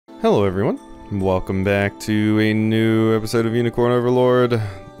Hello everyone, welcome back to a new episode of Unicorn Overlord.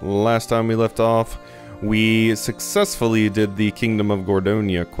 Last time we left off, we successfully did the Kingdom of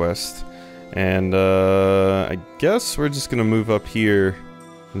Gordonia quest, and I guess we're just gonna move up here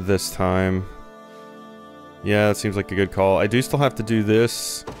this time. Yeah, that seems like a good call. I do still have to do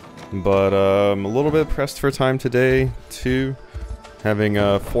this, but I'm a little bit pressed for time today too.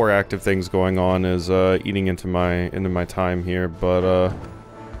 Having 4 active things going on is eating into my time here, but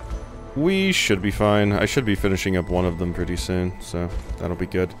we should be fine. I should be finishing up one of them pretty soon, so that'll be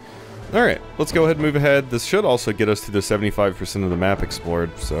good. Alright, let's go ahead and move ahead. This should also get us to the 75% of the map explored,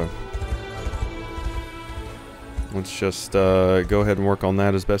 so let's just go ahead and work on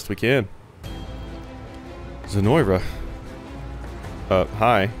that as best we can. Zenoira.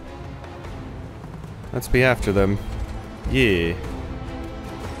 Hi. Let's be after them. Yeah.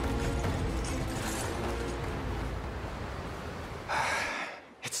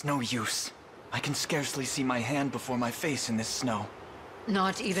 It's no use. I can scarcely see my hand before my face in this snow.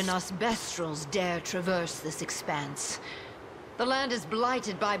 Not even us Bestrels dare traverse this expanse. The land is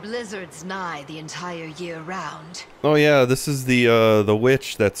blighted by blizzards nigh the entire year round. Oh yeah, this is the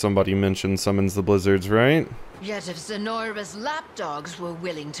witch that somebody mentioned summons the blizzards, right? Yet if Zenoira's lapdogs were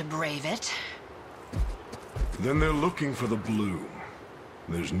willing to brave it... Then they're looking for the bloom.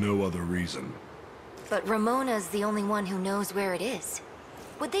 There's no other reason. But Ramona's the only one who knows where it is.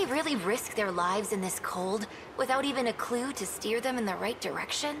 Would they really risk their lives in this cold, without even a clue to steer them in the right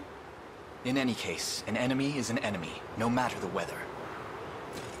direction? In any case, an enemy is an enemy, no matter the weather.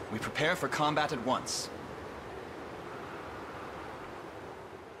 We prepare for combat at once.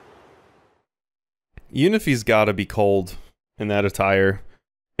 Unifi's gotta be cold in that attire.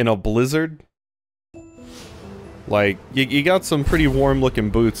 In a blizzard? Like, you got some pretty warm looking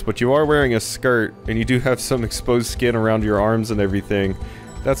boots, but you are wearing a skirt, and you do have some exposed skin around your arms and everything.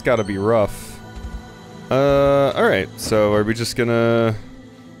 That's gotta be rough. Alright, so are we just gonna...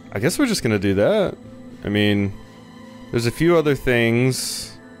 I guess we're just gonna do that. I mean, there's a few other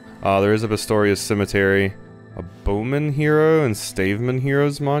things. There is a Bastoria's Cemetery, a Bowman Hero and Staveman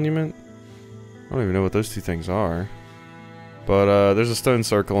Hero's Monument. I don't even know what those two things are. But, there's a stone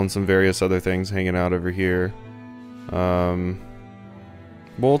circle and some various other things hanging out over here.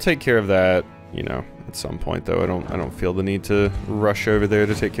 We'll take care of that, you know, at some point though. I don't feel the need to rush over there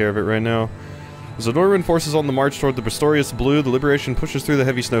to take care of it right now. Zenoira forces on the march toward the Bastorius Blue. The Liberation pushes through the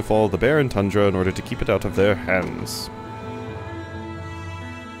heavy snowfall of the barren tundra in order to keep it out of their hands.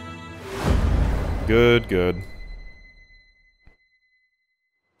 Good, good.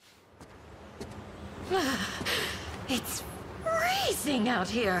 It's freezing out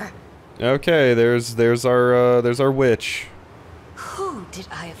here. Okay, there's our witch. Who did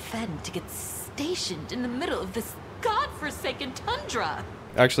I offend to get stationed in the middle of this godforsaken tundra?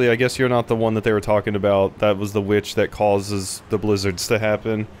 Actually, I guess you're not the one that they were talking about. That was the witch that causes the blizzards to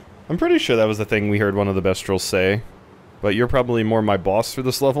happen. I'm pretty sure that was the thing we heard one of the Bestrels say. But you're probably more my boss for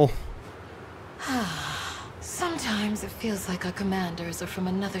this level. Sometimes it feels like our commanders are from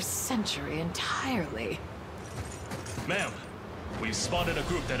another century entirely. Ma'am, we've spotted a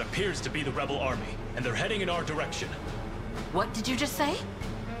group that appears to be the rebel army, and they're heading in our direction. What did you just say?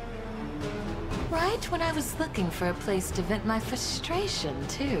 Right when I was looking for a place to vent my frustration,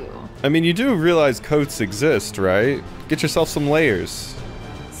 too. I mean, you do realize coats exist, right? Get yourself some layers.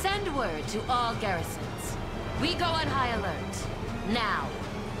 Send word to all garrisons. We go on high alert. Now.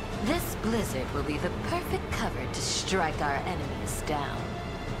 This blizzard will be the perfect cover to strike our enemies down.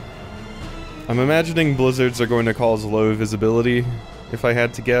 I'm imagining blizzards are going to cause low visibility, if I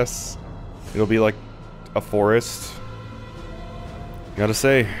had to guess. It'll be like a forest. Gotta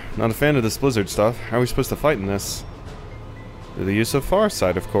say, not a fan of this blizzard stuff. How are we supposed to fight in this? Through the use of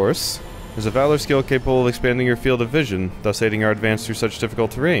Farsight, of course. There's a valor skill capable of expanding your field of vision, thus aiding our advance through such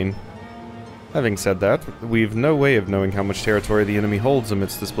difficult terrain. Having said that, we've no way of knowing how much territory the enemy holds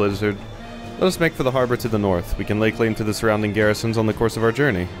amidst this blizzard. Let us make for the harbor to the north. We can lay claim to the surrounding garrisons on the course of our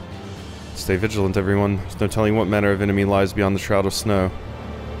journey. Stay vigilant, everyone. There's no telling what manner of enemy lies beyond the shroud of snow.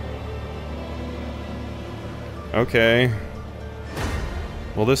 Okay.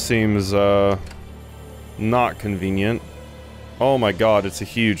 Well, this seems, not convenient. Oh my god, it's a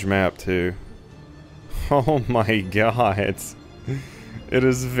huge map, too. Oh my god. It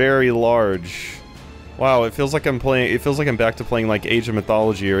is very large. Wow, it feels like I'm back to playing, like, Age of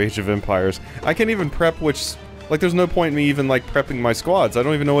Mythology or Age of Empires. I can't even prep which... Like, there's no point in me even, like, prepping my squads. I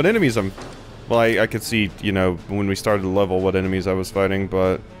don't even know what enemies I'm... Well, I could see, you know, when we started the level, what enemies I was fighting,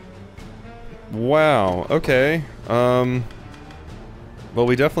 but... Wow, okay. Well,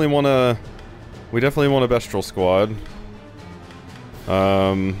 we definitely want a Bestral squad.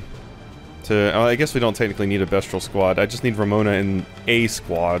 to... I guess we don't technically need a Bestial squad. I just need Ramona in a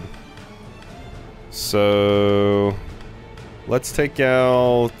squad. So... let's take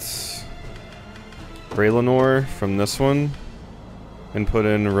out... Raylanor from this one. And put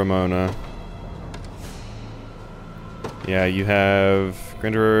in Ramona. Yeah, you have...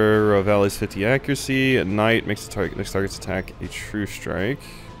 Grandeur of Valley's 50 accuracy. At night, makes the next target's attack a true strike.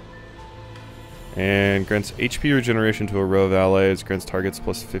 And grants HP regeneration to a row of allies. Grants targets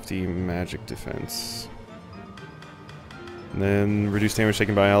plus 50 magic defense. And then reduce damage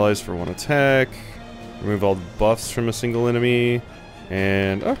taken by allies for 1 attack. Remove all buffs from a single enemy.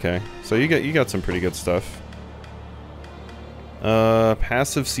 And okay, so you got some pretty good stuff.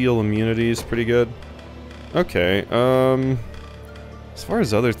 Passive seal immunity is pretty good. Okay, as far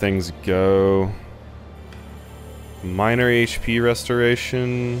as other things go, minor HP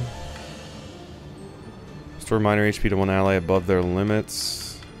restoration. Restore minor HP to one ally above their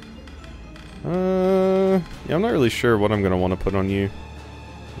limits. Yeah, I'm not really sure what I'm gonna want to put on you.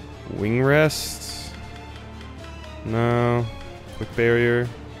 Wing rest? No. Quick barrier?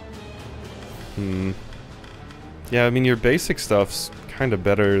 Yeah, I mean, your basic stuff's kind of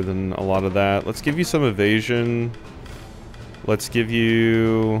better than a lot of that. Let's give you some evasion. Let's give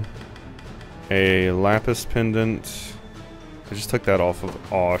you a lapis pendant. I just took that off of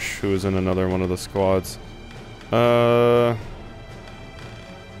Osh, who was in another one of the squads. And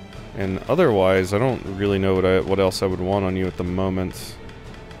otherwise, I don't really know what else I would want on you at the moment.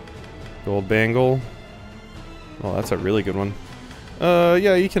 Gold bangle. Well, that's a really good one.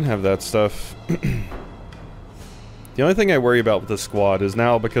 Yeah, you can have that stuff. The only thing I worry about with the squad is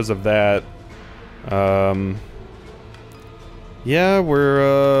now because of that, yeah,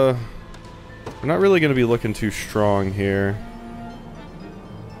 we're not really going to be looking too strong here.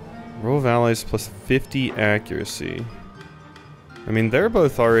 Row of allies plus 50 accuracy. I mean, they're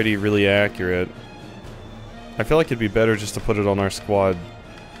both already really accurate. I feel like it'd be better just to put it on our squad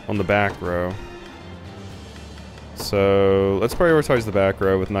on the back row. So, let's prioritize the back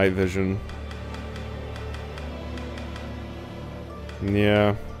row with night vision.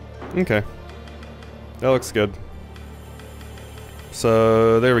 Yeah. Okay. That looks good.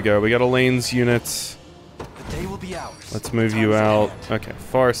 So, there we go. We got a lanes unit. The day will be ours. Let's move you out. Okay,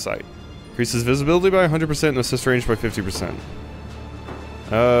 far sight. Increases visibility by 100% and assist range by 50%.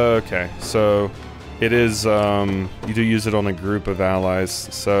 Okay, so it is, you do use it on a group of allies,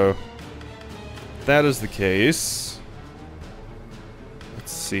 so if that is the case.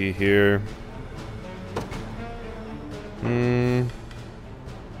 Let's see here.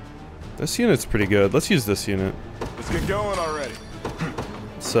 This unit's pretty good. Let's use this unit. Let's get going already.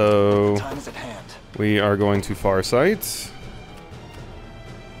 So Time is at hand. we are going to Farsight.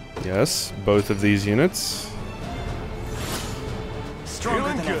 Yes, both of these units. Stronger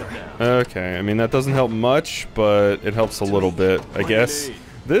Feeling than good ever. now. Okay, I mean that doesn't help much, but it helps a little bit, I guess.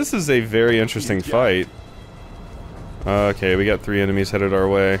 This is a very interesting fight. Okay, we got 3 enemies headed our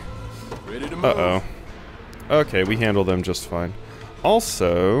way. Ready to move. Uh-oh. Okay, we handle them just fine.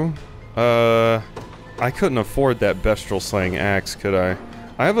 Also, I couldn't afford that Bestial Slaying Axe, could I?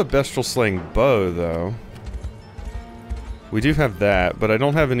 I have a Bestial Slaying Bow, though. We do have that, but I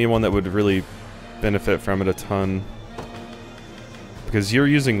don't have anyone that would really benefit from it a ton. Because you're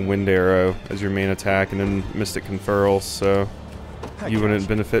using Wind Arrow as your main attack, and then Mystic Conferral, so you wouldn't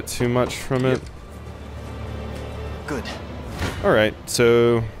benefit too much from it. Good. Alright,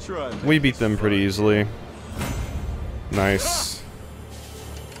 so Try and we make beat this them pretty fun. easily. Nice.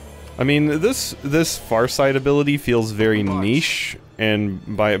 I mean, this Farsight ability feels very niche, and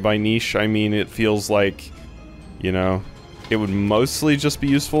by niche I mean it feels like, you know, it would mostly just be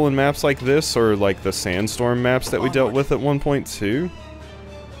useful in maps like this, or like the Sandstorm maps that we dealt with at 1.2.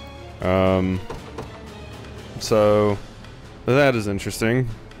 So that is interesting.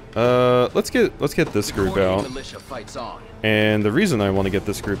 Let's get this group out. And the reason I want to get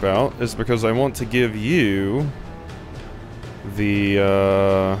this group out is because I want to give you the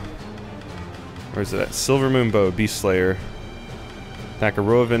where is it at? Silver Moon Bow, Beast Slayer. Attack a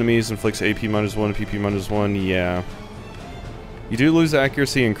row of enemies, inflicts AP -1, PP -1, yeah. You do lose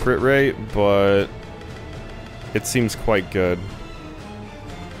accuracy and crit rate, but it seems quite good.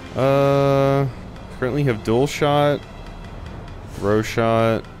 Currently have dual shot, row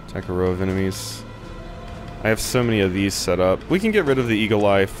shot, attack a row of enemies. I have so many of these set up. We can get rid of the Eagle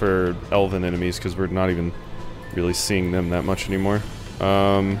Eye for elven enemies because we're not even really seeing them that much anymore.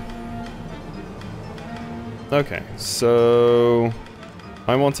 Okay, so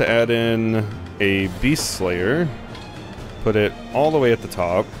I want to add in a Beast Slayer. Put it all the way at the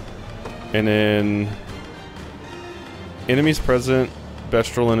top, and then enemies present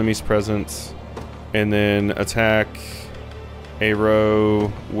Bestial enemies present, and then attack a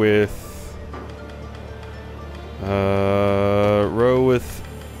row with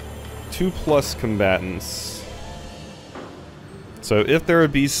 2+ combatants. So if there are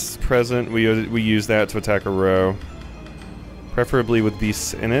beasts present, we use that to attack a row. Preferably with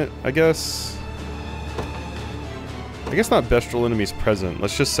beasts in it, I guess. I guess not bestial enemies present.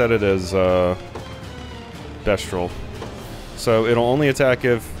 Let's just set it as bestial. So it'll only attack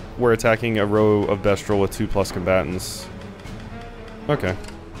if we're attacking a row of bestial with 2+ combatants. Okay.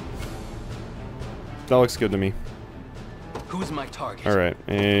 That looks good to me. Who's my target? Alright,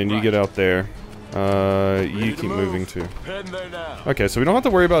 and you get out there. You keep moving too. Heading there now. Okay, so we don't have to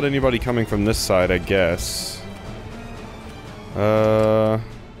worry about anybody coming from this side, I guess.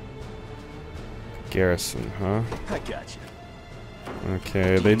 Garrison, huh? I got you.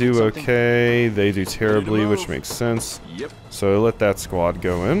 Okay, they do okay, they do terribly, which makes sense. Yep. So let that squad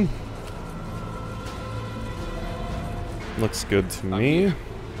go in. Looks good to me.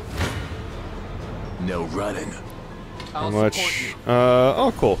 No running. How much?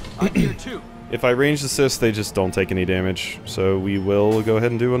 Oh, cool. I'm here too. If I range assist, they just don't take any damage. So we will go ahead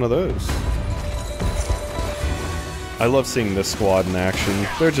and do one of those. I love seeing this squad in action.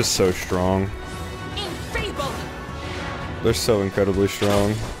 They're just so strong. They're so incredibly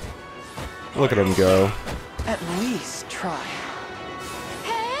strong. Look at them go. At least try.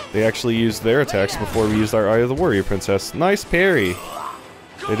 They actually used their attacks before we used our Eye of the Warrior Princess. Nice parry.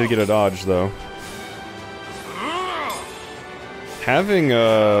 They did get a dodge, though. Having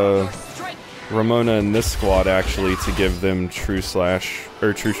Ramona in this squad actually to give them True Slash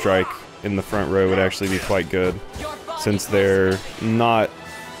or True Strike in the front row would actually be quite good, since they're not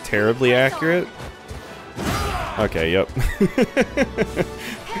terribly accurate. Okay, yep.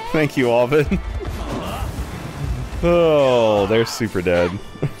 Thank you, Alvin. Oh, they're super dead.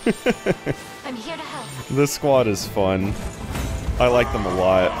 I'm here to help. This squad is fun. I like them a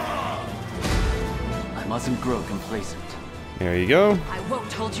lot. I mustn't grow complacent. There you go. I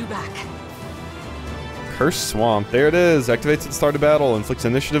won't hold you back. Cursed Swamp. There it is. Activates at the start of battle. Inflicts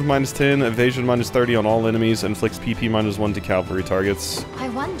initiative -10, evasion -30 on all enemies. Inflicts PP -1 to cavalry targets. I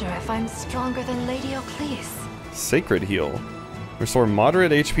wonder if I'm stronger than Lady Ocleus. Sacred Heal. Restore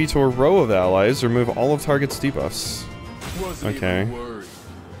moderate HP to a row of allies. Remove all of target's debuffs. Okay.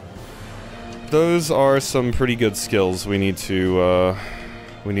 Those are some pretty good skills we need to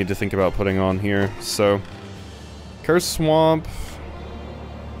think about putting on here. So, Cursed Swamp.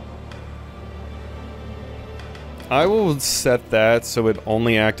 I will set that so it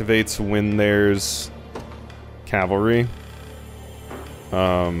only activates when there's cavalry.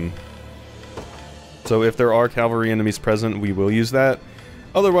 So if there are cavalry enemies present, we will use that.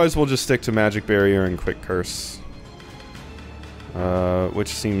 Otherwise, we'll just stick to Magic Barrier and Quick Curse. Which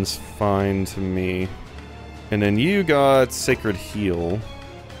seems fine to me. And then you got Sacred Heal,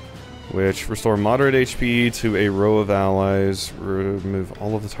 which restore moderate HP to a row of allies. Remove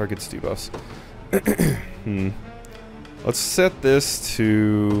all of the target's debuffs. Let's set this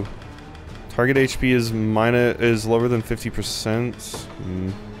to target HP is lower than 50%.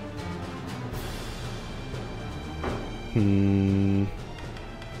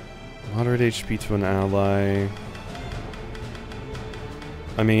 Moderate HP to an ally.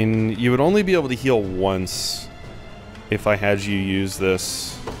 I mean, you would only be able to heal once if I had you use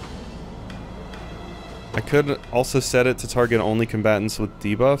this. I could also set it to target only combatants with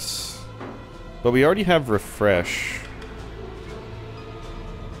debuffs, but we already have Refresh.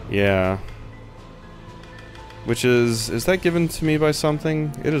 Yeah. Which is that given to me by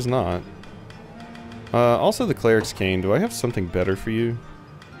something? It is not. Also the Cleric's Cane. Do I have something better for you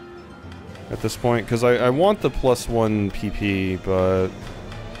at this point? Because I want the +1 PP, but...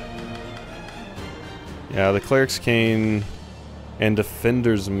 yeah, the Cleric's Cane and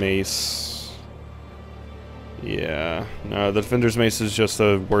Defender's Mace. Yeah. No, the Defender's Mace is just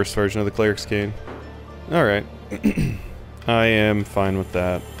a worse version of the Cleric's Cane. Alright. I am fine with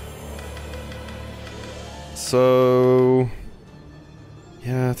that. So...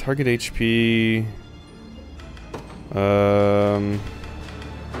 yeah, target HP...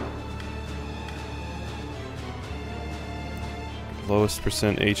 lowest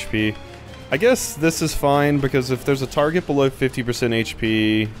percent HP. I guess this is fine, because if there's a target below 50%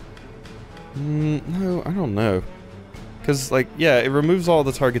 HP... no, I don't know. Because, like, yeah, it removes all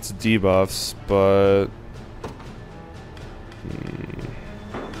the target's debuffs, but...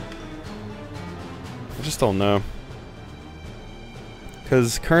 I just don't know.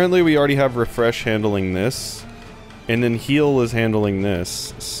 Because currently we already have Refresh handling this, and then Heal is handling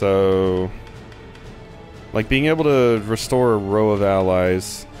this, so... Like, being able to restore a row of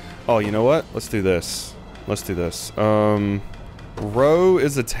allies. Oh, you know what? Let's do this. Let's do this. Row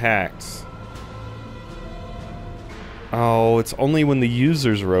is attacked. Oh, it's only when the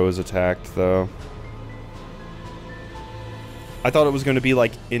user's row is attacked, though. I thought it was going to be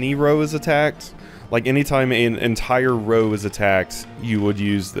like any row is attacked. Like, anytime an entire row is attacked, you would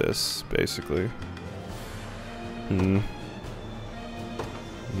use this, basically.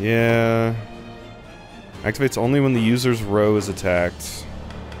 Yeah. Activates only when the user's row is attacked.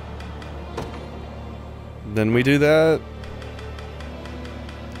 Then we do that.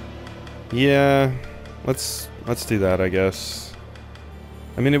 Yeah. Let's do that, I guess.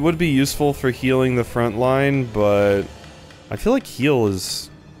 I mean, it would be useful for healing the front line, but I feel like heal is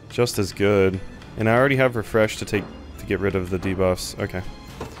just as good. And I already have refresh to get rid of the debuffs. Okay.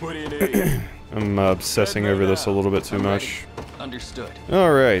 What do you need? I'm obsessing over this a little bit too much. Understood.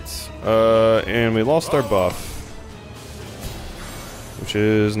 Alright. And we lost our buff. Which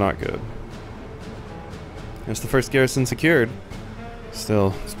is not good. It's the first garrison secured.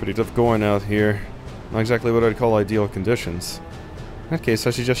 Still, it's pretty tough going out here. Not exactly what I'd call ideal conditions. In that case,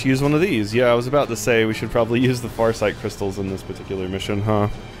 I should just use one of these. Yeah, I was about to say we should probably use the Farsight crystals in this particular mission, huh?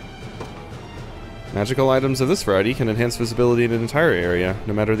 Magical items of this variety can enhance visibility in an entire area,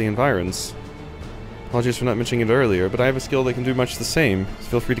 no matter the environs. Apologies for not mentioning it earlier, but I have a skill that can do much the same. So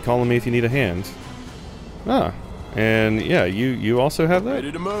feel free to call on me if you need a hand. Ah, and yeah, you also have that?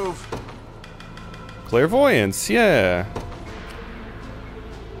 Ready to move. Clairvoyance, yeah.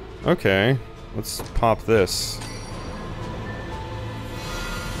 Okay, let's pop this.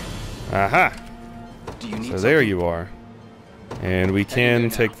 Aha! Do you need So there you are. And we can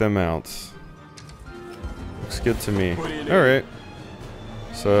take them out. Looks good to me. Alright.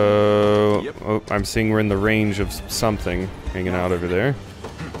 So, oh, I'm seeing we're in the range of something hanging out over there.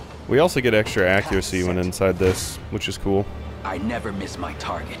 We also get extra accuracy when inside this, which is cool. I never miss my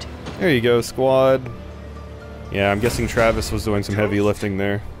target. There you go, squad. Yeah, I'm guessing Travis was doing some heavy lifting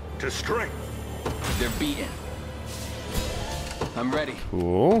there. To strength. They're beaten. I'm ready.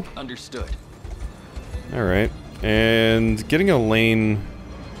 Cool. Understood. Alright. And getting a lane...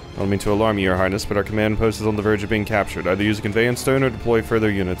 I don't mean to alarm you, Your Highness, but our command post is on the verge of being captured. Either use a conveyance stone or deploy further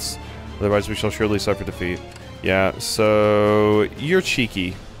units. Otherwise we shall surely suffer defeat. Yeah, so... you're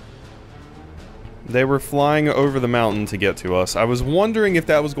cheeky. They were flying over the mountain to get to us. I was wondering if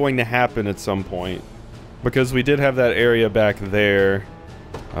that was going to happen at some point. Because we did have that area back there.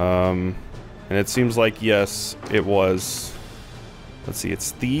 And it seems like, yes, it was. Let's see,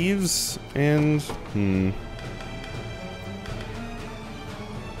 it's thieves and...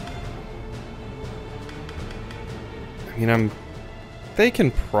 I mean, they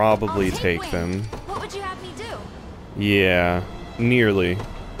can probably take them. What would you have me do? Yeah, nearly.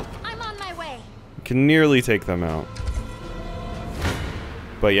 I'm on my way. Can nearly take them out.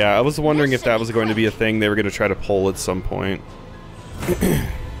 But yeah, I was wondering if that was going to be a thing they were going to try to pull at some point.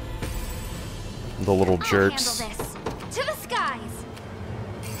 The little jerks. I'll handle this. To the skies.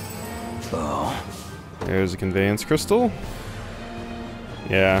 Oh. There's a conveyance crystal.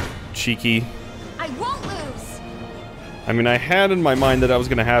 Yeah, cheeky. I won't lose. I mean, I had in my mind that that was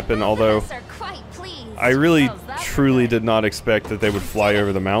going to happen, although I really, truly did not expect that they would fly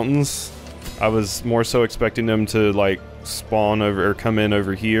over the mountains. I was more so expecting them to, like, spawn over, or come in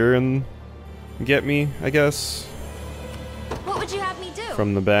over here and get me, I guess. What would you have me do?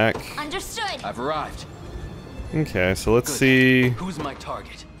 From the back. Understood. I've arrived. Okay, so let's see Who's my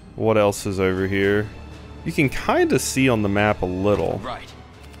target? what else is over here. You can kind of see on the map a little. Right.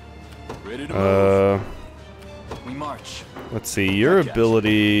 Ready to move. We march. Let's see, your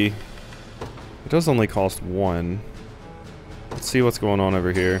ability... It does only cost 1. Let's see what's going on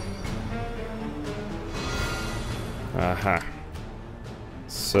over here. Aha.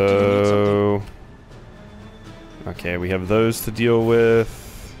 So... Okay, we have those to deal with.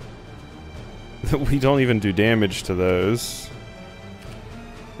 We don't even do damage to those.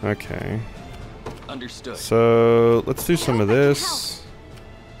 Okay. Understood. So, let's do some of this.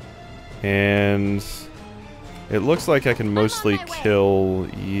 And... It looks like I can mostly kill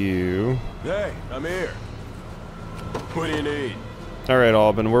you. Hey, I'm here. What do you need? Alright,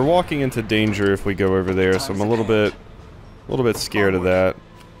 Alban, we're walking into danger if we go over there, so I'm a little bit scared of that.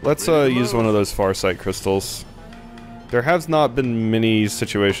 Let's use one of those Farsight crystals. There has not been many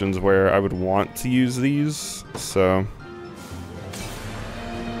situations where I would want to use these, so...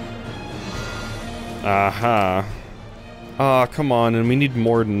 Aha. Ah, come on, and we need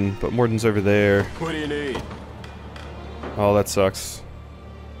Morden, but Morden's over there. What do you need? Oh, that sucks.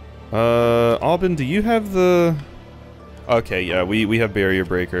 Alban, do you have the... Okay, yeah, we have Barrier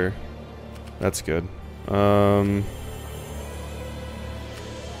Breaker. That's good.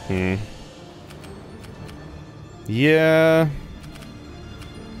 Yeah.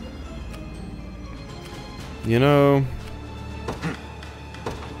 You know,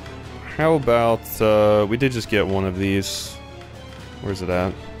 how about, we did just get one of these. Where's it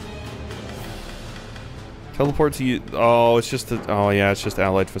at? Teleport to you. Oh, it's just the. Oh, yeah, it's just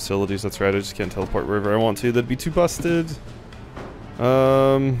allied facilities. That's right. I just can't teleport wherever I want to. That'd be too busted.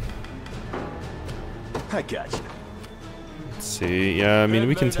 I got you. Let's see. Yeah, I mean,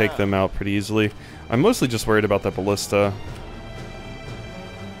 we can take them out pretty easily. I'm mostly just worried about that ballista.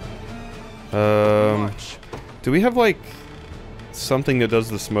 Do we have, like, something that does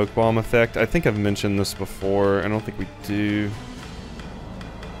the smoke bomb effect? I think I've mentioned this before. I don't think we do.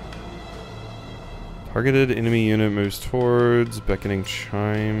 Targeted enemy unit moves towards beckoning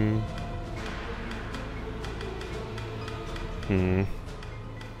chime.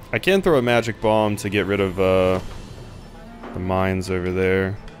 I can throw a magic bomb to get rid of the mines over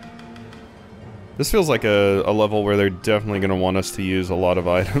there. This feels like a level where they're definitely going to want us to use a lot of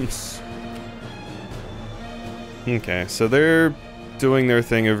items. Okay, so they're doing their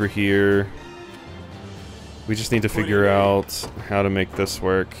thing over here. We just need to figure out how to make this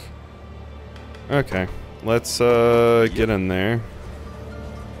work. Okay, let's get in there.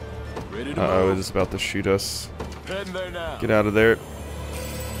 Uh-oh, it is about to shoot us. Get out of there.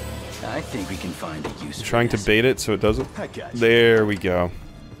 I think we can find a use for Trying to this. bait it so it doesn't. There we go.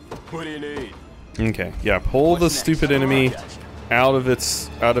 What do you need? Okay, yeah, pull the stupid enemy out of its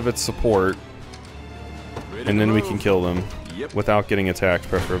support, and then we can kill them without getting attacked,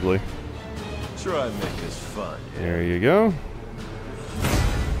 preferably. Try and make this fun. There you go.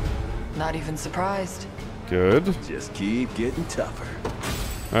 Not even surprised. Good. Just keep getting tougher.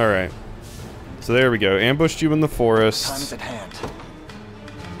 All right. So there we go. Ambushed you in the Time is forest. at hand.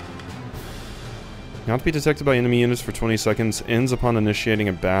 Not to be detected by enemy units for 20 seconds. Ends upon initiating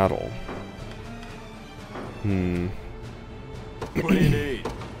a battle. What do you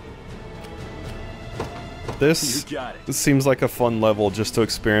need? This seems like a fun level just to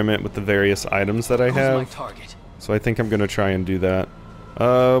experiment with the various items that I Who's my have. target? So I think I'm going to try and do that.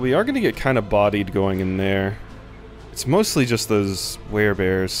 We are going to get kind of bodied going in there. It's mostly just those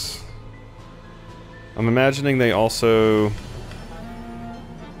werebears. I'm imagining they also...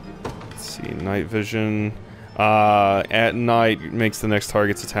 Let's see, night vision. At night makes the next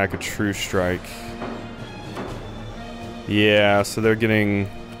target's attack a true strike. Yeah, so they're getting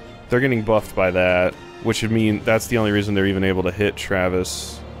buffed by that, which would mean that's the only reason they're even able to hit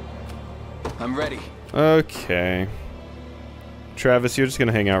Travis. I'm ready. Okay. Travis, you're just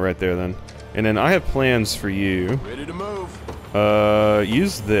gonna hang out right there then. And then I have plans for you. Ready to move.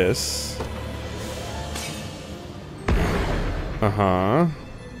 Use this. Uh-huh.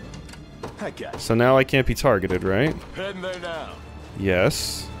 I got you. So now I can't be targeted, right? Heading there now.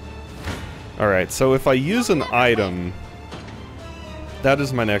 Yes. Alright, so if I use an item... That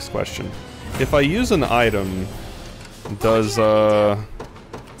is my next question. If I use an item, does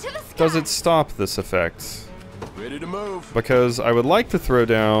it stop this effect? Ready to move. Because I would like to throw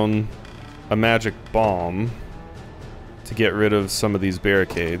down a magic bomb to get rid of some of these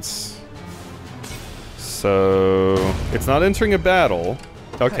barricades. So, it's not entering a battle.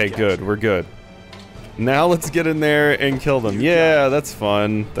 Okay, good, we're good. Now let's get in there and kill them. Yeah, that's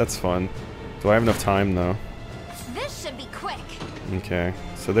fun. That's fun. Do I have enough time, though? This should be quick. Okay,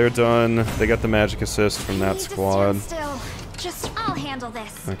 so they're done. They got the magic assist from that squad. Still. Just, I'll handle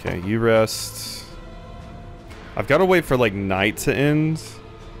this. Okay, you rest. I've got to wait for, like, night to end,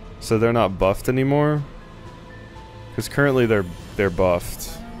 so they're not buffed anymore. Because currently they're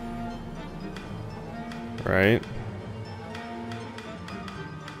buffed. Right?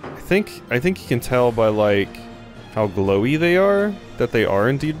 I think you can tell by, like, how glowy they are, that they are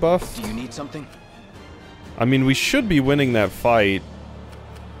indeed buffed. Do you need something? I mean, we should be winning that fight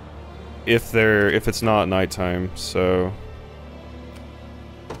if it's not nighttime, so...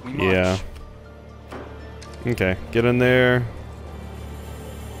 We march. Yeah. Okay, get in there.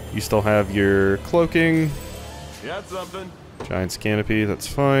 You still have your cloaking. Got something. Giant's canopy, that's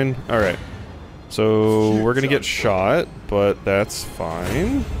fine. Alright. So, we're gonna get shot, but that's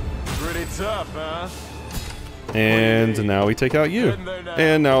fine. Pretty tough, huh? And now we take out you.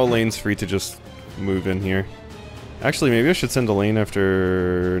 And now Elaine's free to just move in here. Actually, maybe I should send Elaine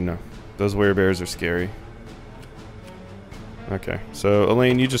after... No. Those werebears are scary. Okay, so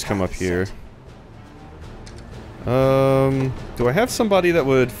Elaine, you just come up here. Do I have somebody that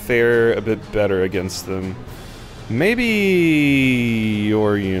would fare a bit better against them? Maybe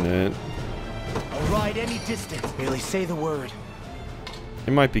your unit. I'll ride any distance. Merely say the word.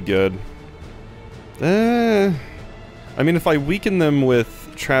 It might be good. I mean, if I weaken them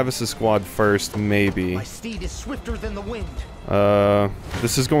with Travis's squad first, maybe. My steed is swifter than the wind.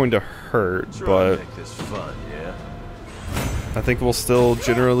 This is going to hurt, Try but to make this fun, yeah? I think we'll still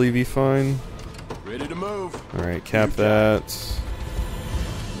generally be fine. Ready to move. Alright, cap that.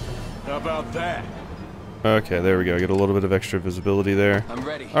 How about that? Okay, there we go. Get a little bit of extra visibility there. I'm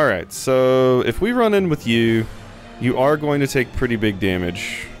ready. Alright, so if we run in with you, you are going to take pretty big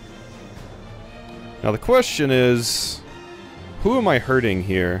damage. Now the question is, who am I hurting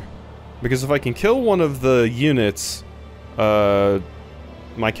here? Because if I can kill one of the units,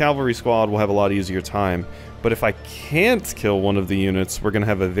 my cavalry squad will have a lot easier time. But if I can't kill one of the units, we're going to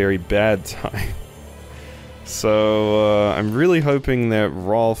have a very bad time. So, I'm really hoping that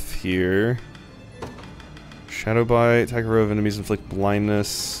Rolf here... Shadow Bite, attack a row of enemies, inflict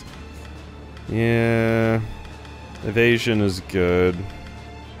blindness. Yeah... Evasion is good.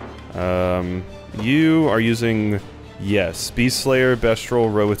 You are using... Yes, Beast Slayer,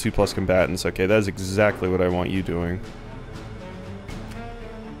 Bestral, row with 2+ combatants. Okay, that is exactly what I want you doing.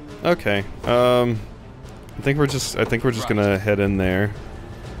 Okay, I think we're just gonna head in there,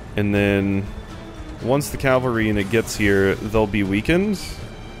 and then once the cavalry unit gets here, they'll be weakened,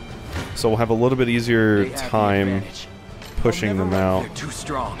 so we'll have a little bit easier time pushing them out. They're too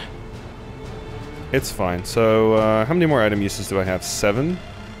strong. It's fine. So how many more item uses do I have? 7.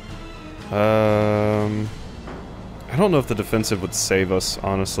 I don't know if the defensive would save us,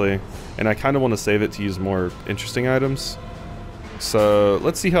 honestly, and I kind of want to save it to use more interesting items. So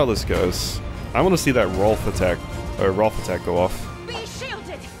let's see how this goes. I want to see that Rolf attack go off. Be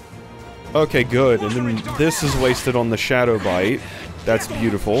shielded. Okay, good. And then this is wasted on the Shadow Bite. That's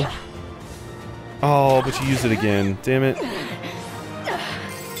beautiful. Oh, but you used it again. Damn it.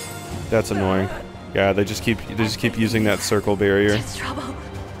 That's annoying. Yeah, they just keep using that circle barrier. It's trouble.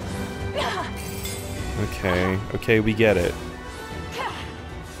 Okay, we get it.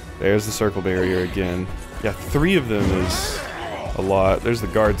 There's the circle barrier again. Yeah, 3 of them is a lot. There's the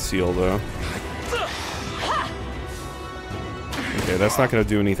guard seal, though. Okay, that's not going to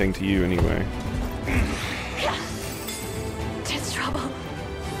do anything to you anyway. It's trouble.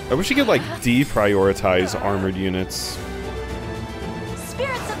 I wish you could, like, deprioritize armored units.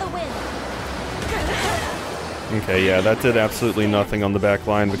 Spirits of the wind. Okay, yeah, that did absolutely nothing on the back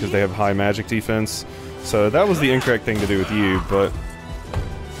line because they have high magic defense. So that was the incorrect thing to do with you, but...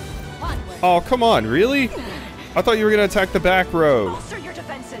 Oh, come on, really? I thought you were going to attack the back row. Bolster your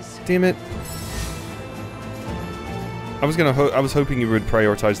defenses. Damn it. I was hoping you would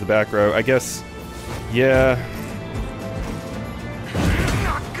prioritize the back row. I guess, yeah.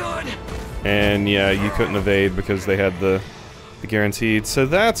 Not good. And yeah, you couldn't evade because they had the guaranteed. So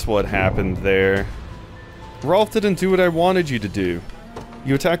that's what happened there. Rolf didn't do what I wanted you to do.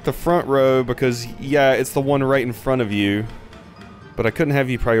 You attacked the front row because, yeah, it's the one right in front of you. But I couldn't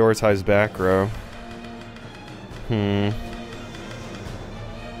have you prioritize back row.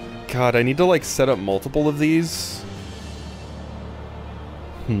 God, I need to, like, set up multiple of these.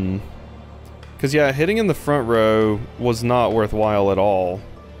 Because, yeah, hitting in the front row was not worthwhile at all.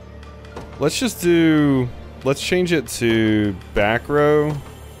 Let's just do... Let's change it to back row.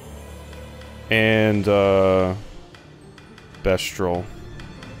 And, Bestral.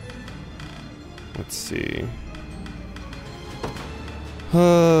 Let's see.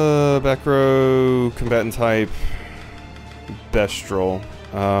 Back row, combatant type, Bestral.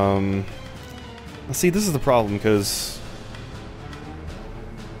 See, this is the problem, because...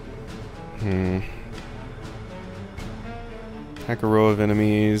 Attack a row of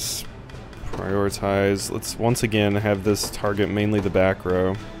enemies. Prioritize. Let's once again have this target mainly the back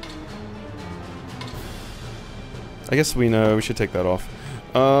row. I guess we know we should take that off.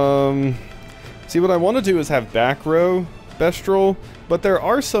 See, what I want to do is have back row Bestral, but there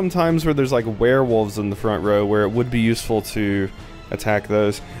are some times where there's like werewolves in the front row where it would be useful to attack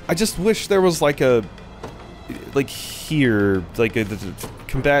those. I just wish there was like a, like here, like a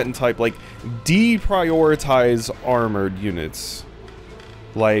combatant type, like deprioritize armored units.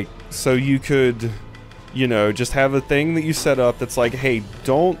 Like, so you could, you know, just have a thing that you set up that's like, hey,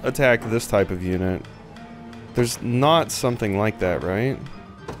 don't attack this type of unit. There's not something like that, right?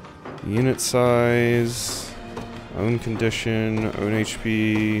 Unit size, own condition, own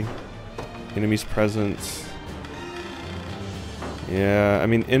HP, enemies present. Yeah, I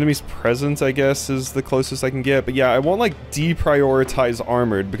mean, enemies present, I guess, is the closest I can get. But yeah, I want, like, deprioritize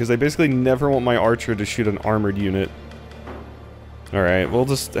armored, because I basically never want my archer to shoot an armored unit. Alright, we'll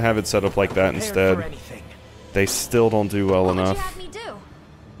just have it set up like that instead. They still don't do well enough. What would you have me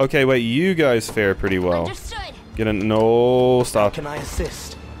do? Okay, wait, you guys fare pretty well. Understood. Get a... No, stop. Can I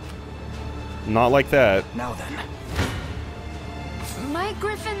assist? Not like that. Now then. My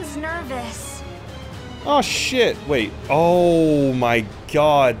griffin's nervous. Oh shit, wait. Oh my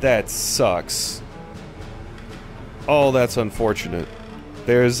god, that sucks. Oh, that's unfortunate.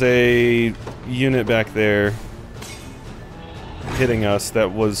 There's a unit back there hitting us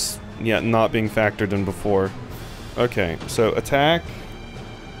that was, yeah, not being factored in before. Okay, so attack.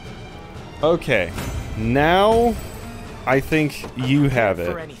 Okay, now I think you have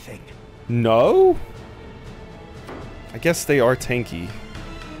it. No? I guess they are tanky.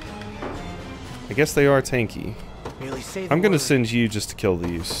 I'm gonna send you just to kill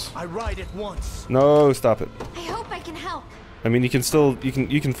these. I ride at once. No, stop it. I hope I can help. I mean, you can still,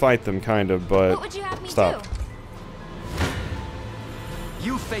 you can fight them, kind of, but What would you have me stop. do?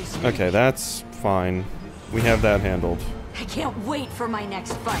 You face me. Okay, that's fine. We have that handled. I can't wait for my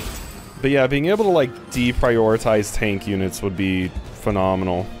next fight. But yeah, being able to, like, deprioritize tank units would be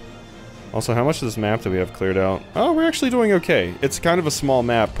phenomenal. Also, how much of this map do we have cleared out? Oh, we're actually doing okay. It's kind of a small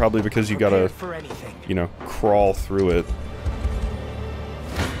map, probably because you gotta, you know, crawl through it.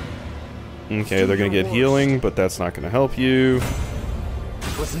 Okay, they're gonna get healing, but that's not gonna help you.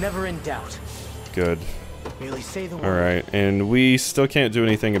 Was never in doubt. Good. Merely say the word. Alright, and we still can't do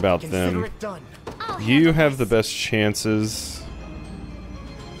anything about Consider them. it done. You have the best chances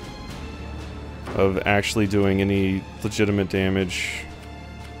of actually doing any legitimate damage.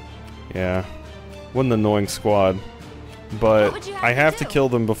 Yeah. What an annoying squad. But I have to kill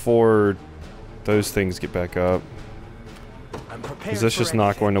them before those things get back up. Because that's just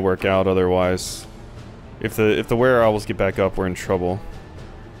not going to work out otherwise. If the were owls get back up, we're in trouble.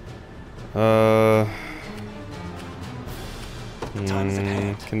 Can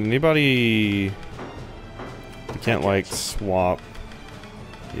anybody... We can't, like, swap.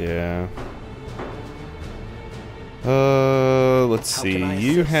 Yeah. Let's see.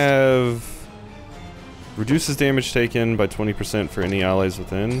 You have... Reduces damage taken by 20% for any allies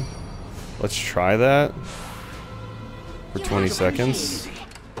within. Let's try that. For 20 seconds.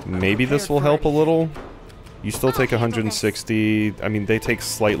 Maybe this will help a little. You still take 160. I mean, they take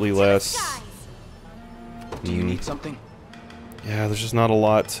slightly less. Do you need something? Yeah, there's just not a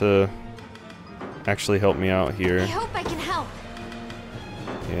lot to actually help me out I here. hope I can help.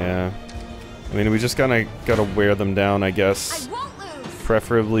 Yeah. I mean, we just gotta wear them down, I guess. I won't lose.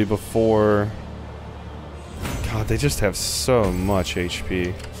 Preferably before... God, they just have so much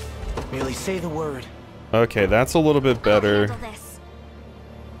HP. Merely say the word. Okay, that's a little bit better. I'll handle this.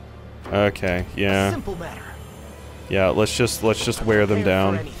 Okay, yeah. Simple matter. Yeah, let's just wear them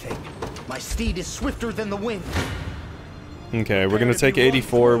down. My steed is swifter than the wind. Okay, we're gonna take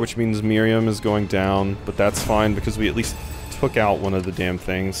 84, which means Miriam is going down, but that's fine because we at least took out one of the damn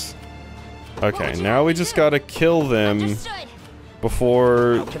things. Okay, now we just gotta kill them Understood.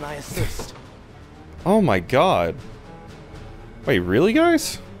 before... How can I assist? Oh my god. Wait, really,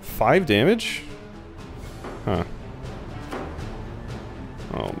 guys? 5 damage? Huh.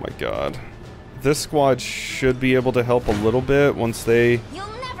 Oh my god. This squad should be able to help a little bit once they You'll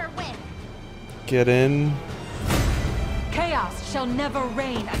never win. get in. Chaos shall never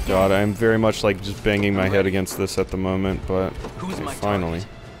reign again. God, I'm very much like just banging my head against this at the moment, but Who's okay, my finally.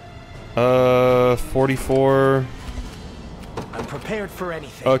 target? 44. I'm prepared for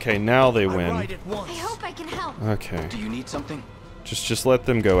anything. Okay, now they I win. ride at once. I hope I can help. Okay. Do you need something? Just let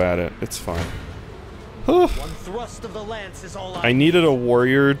them go at it. It's fine. One thrust of the lance is all I needed a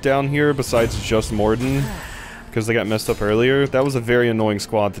warrior down here besides just Morden because they got messed up earlier. That was a very annoying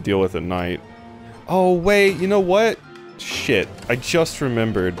squad to deal with at night. Oh wait, you know what? Shit, I just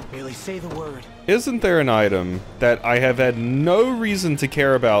remembered. Merely say the word. Isn't there an item that I have had no reason to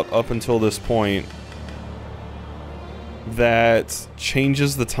care about up until this point that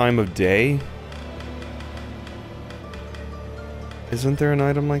changes the time of day? Isn't there an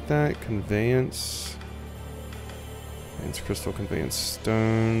item like that? Conveyance. Conveyance crystal, conveyance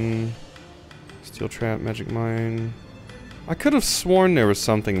stone. Steel trap, magic mine. I could have sworn there was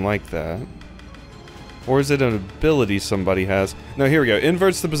something like that. Or is it an ability somebody has? No, here we go.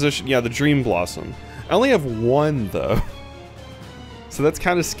 Inverts the position. Yeah, the Dream Blossom. I only have one, though. So that's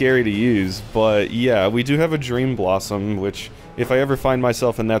kind of scary to use. But yeah, we do have a Dream Blossom, which if I ever find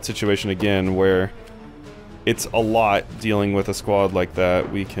myself in that situation again where it's a lot dealing with a squad like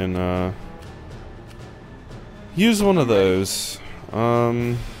that, we can use one of those.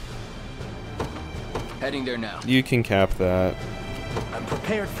 Heading there now. You can cap that. I'm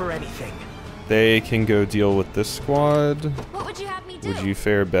prepared for anything. They can go deal with this squad. What would you have me do? Would you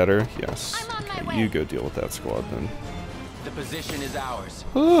fare better? Yes. I'm on my Okay, way. you go deal with that squad then. The position is ours.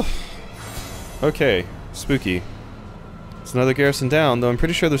 Okay, spooky. It's another garrison down, though I'm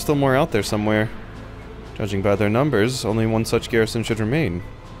pretty sure there's still more out there somewhere. Judging by their numbers, only one such garrison should remain.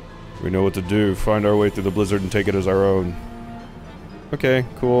 We know what to do. Find our way through the blizzard and take it as our own. Okay,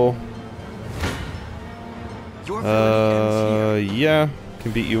 cool. Yeah.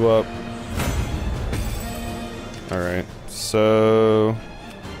 Can beat you up. Alright, so...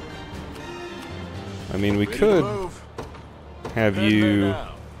 I mean, we could have you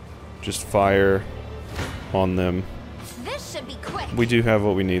just fire on them. This should be quick. We do have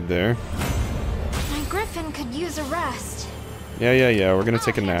what we need there. My griffin could use a rest. Yeah, we're gonna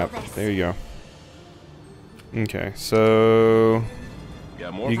take a nap. There you go. Okay, so...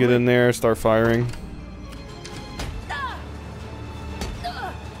 You get in there, start firing.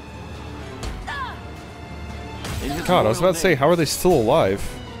 God, I was about to say, how are they still alive?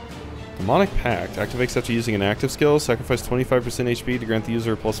 Demonic Pact. Activates after using an active skill. Sacrifice 25% HP to grant the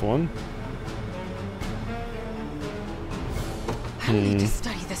user a +1. I need to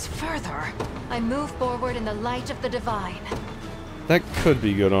study this further. I move forward in the light of the divine. That could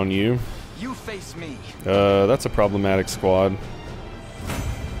be good on you. You face me. That's a problematic squad.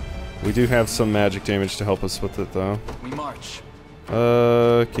 We do have some magic damage to help us with it, though. We march.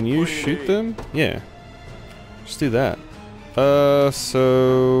 Can you shoot them? Yeah. Just do that.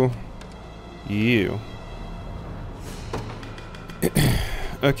 So... You.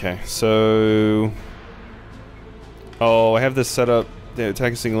 Okay, so... Oh, I have this set up. The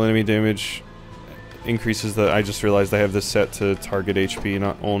attack a single enemy damage increases the... I just realized I have this set to target HP,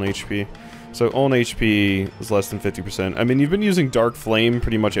 not own HP. So own HP is less than 50%. I mean, you've been using Dark Flame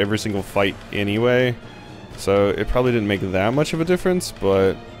pretty much every single fight anyway. So it probably didn't make that much of a difference,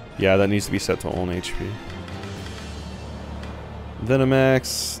 but... Yeah, that needs to be set to own HP.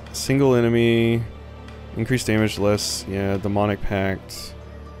 Venomax, single enemy, increased damage less, yeah, Demonic Pact.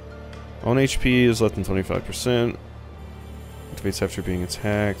 Own HP is less than 25%. Activates after being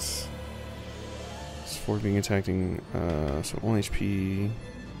attacked. It's for being attacking, so own HP.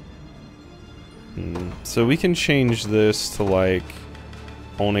 So we can change this to like,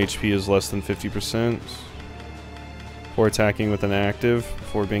 own HP is less than 50%. For attacking with an active,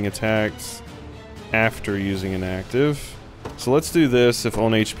 before being attacked, after using an active. So let's do this if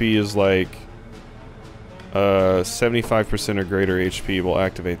own HP is like 75% or greater HP, we'll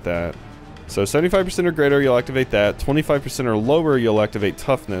activate that. So 75% or greater, you'll activate that. 25% or lower, you'll activate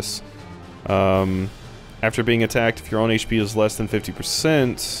toughness. After being attacked, if your own HP is less than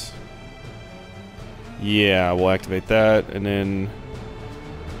 50%, yeah, we'll activate that. And then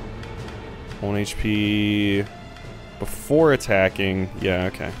own HP before attacking, yeah,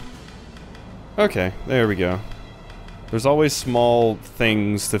 okay. Okay, there we go. There's always small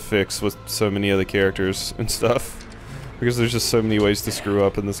things to fix with so many other characters and stuff. Because there's just so many ways to screw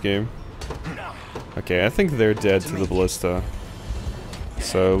up in this game. Okay, I think they're dead to the ballista.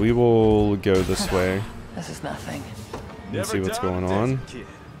 So we will go this way. This is nothing. And see what's going on.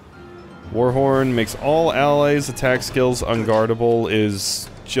 Warhorn makes all allies' attack skills unguardable is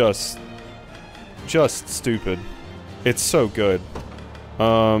just stupid. It's so good.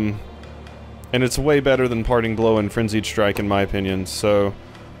 And it's way better than Parting Blow and Frenzied Strike in my opinion, so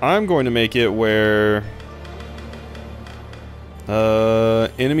I'm going to make it where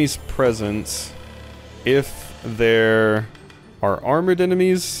enemies present, if there are armored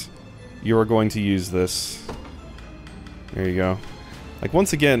enemies, you are going to use this. There you go. Like,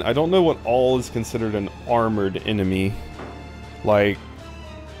 once again, I don't know what all is considered an armored enemy. Like,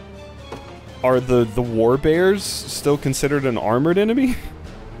 are the war bears still considered an armored enemy?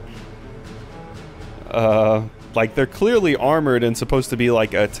 Like, they're clearly armored and supposed to be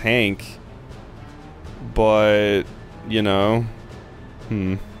like a tank, but, you know,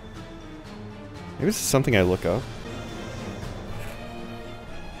 maybe this is something I look up.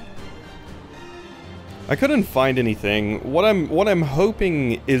 I couldn't find anything. What I'm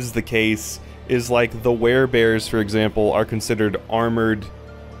hoping is the case is like the werebears, for example, are considered armored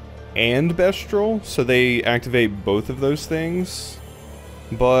and bestial, so they activate both of those things.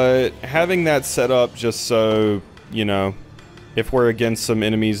 But having that set up just so, you know, if we're against some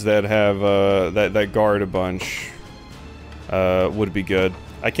enemies that have, that guard a bunch, would be good.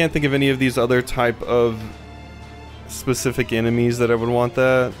 I can't think of any of these other type of specific enemies that I would want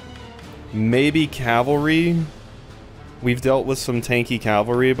that. Maybe cavalry. We've dealt with some tanky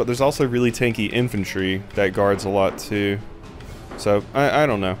cavalry, but there's also really tanky infantry that guards a lot too. So, I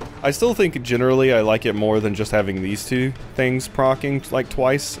don't know. I still think generally I like it more than just having these two things proccing like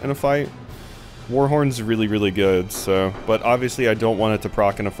twice in a fight. Warhorn's really, really good, so... But obviously I don't want it to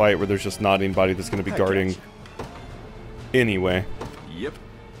proc in a fight where there's just not anybody that's going to be guarding anyway. Yep.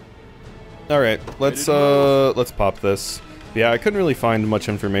 Alright, let's pop this. Yeah, I couldn't really find much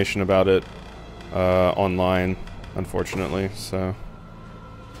information about it online, unfortunately, so...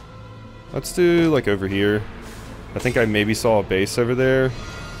 Let's do, like, over here. I think I maybe saw a base over there.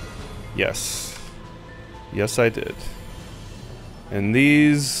 Yes. Yes, I did. And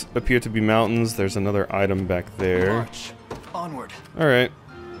these appear to be mountains. There's another item back there. March. Onward. Alright.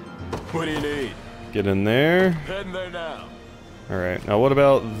 What do you need? Get in there. Heading there now. Alright, now what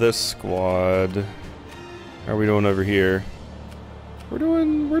about this squad? How are we doing over here? We're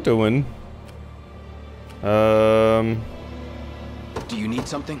doing. Do you need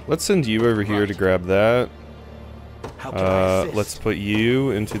something? Let's send you over here to grab that. How can I assist? Let's put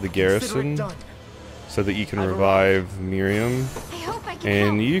you into the garrison so that you can revive Miriam. I hope I can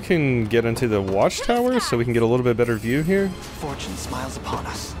And help. you can get into the watchtower so we can get a little bit better view here. Fortune smiles upon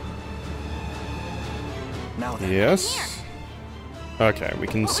us. Now then. Yes. Okay, we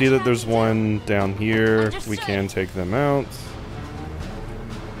can see that there's one down here. We can take them out.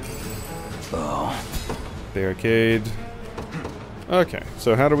 Oh. Barricade. Okay,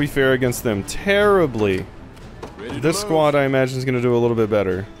 so how do we fare against them? Terribly. This squad, I imagine, is going to do a little bit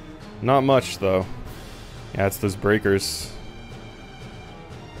better. Not much, though. Yeah, it's those breakers.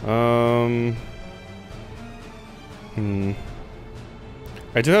 I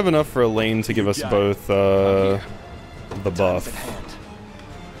do have enough for a lane to give us both, the buff.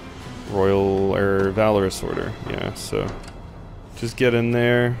 Royal, or Valorous Order. Yeah, so... Just get in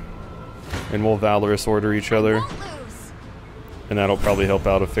there, and we'll Valorous Order each other. Won't lose. And that'll probably help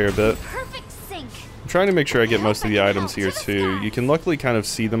out a fair bit. Perfect sync. I'm trying to make sure I get most of the items here too. You can luckily kind of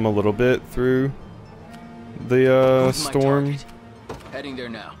see them a little bit through the storm, Heading there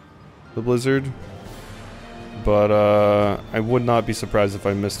now. the blizzard. But I would not be surprised if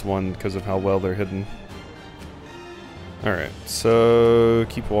I missed one because of how well they're hidden. Alright, so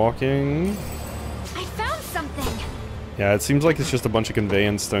keep walking. I found something. Yeah, it seems like it's just a bunch of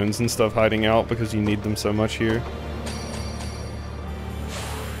conveyance stones and stuff hiding out because you need them so much here.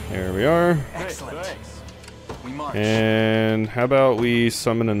 There we are. Excellent. We march. And how about we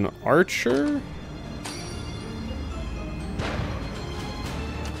summon an archer?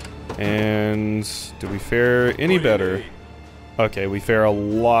 And do we fare any better? Okay, we fare a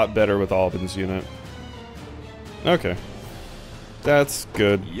lot better with Albin's unit. Okay. That's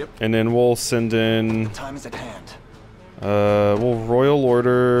good. Yep. And then we'll send in... Time is at hand. we'll Royal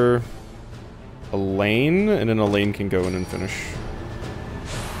Order a lane, and then a lane can go in and finish.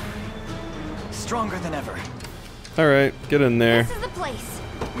 Stronger than ever. Alright, get in there. This is the place.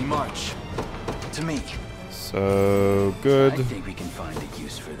 We march. To me. So, good. I think we can find a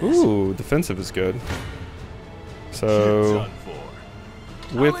use for this. Ooh, defensive is good. So,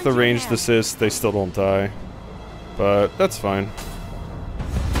 with the ranged assist, they still don't die. But that's fine.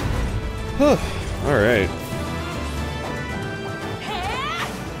 Alright.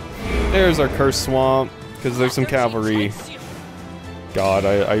 There's our Cursed Swamp, because there's some cavalry. God,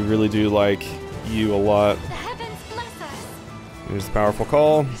 I really do like you a lot. The heavens bless us. Here's the powerful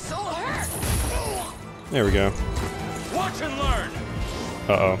call. So hurt. There we go. Watch and learn.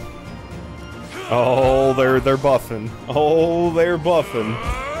 Uh-oh. Oh, they're buffing. Oh, they're buffing.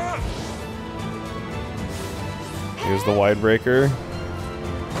 Here's the wide breaker.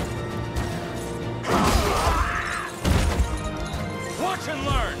 Watch and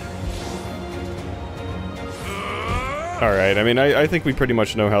learn. Alright, I mean, I think we pretty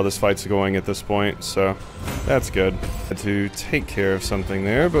much know how this fight's going at this point, so that's good. Had to take care of something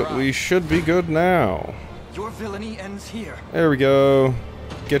there, but we should be good now. Your villainy ends here. There we go.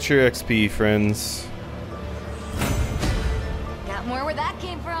 Get your XP, friends. Got more where that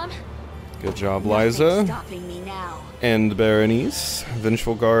came from. Good job, Liza. Stopping me now. And Berenice.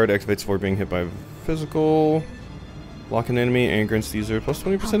 Vengeful Guard activates for being hit by physical. Lock an enemy and grants the user plus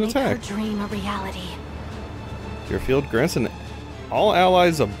 20% attack. Make her dream a reality. Your field grants all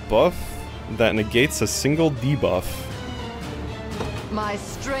allies a buff that negates a single debuff. My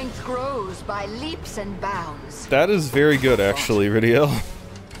strength grows by leaps and bounds. That is very good, actually, Ridiel.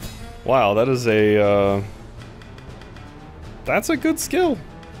 Wow, that is a, that's a good skill.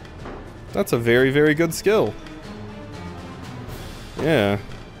 That's a very, very good skill. Yeah.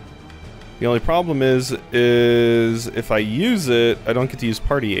 The only problem is if I use it, I don't get to use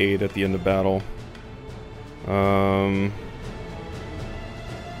party aid at the end of battle.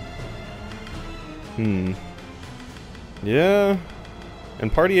 Yeah.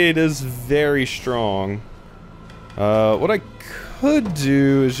 And party aid is very strong. What I could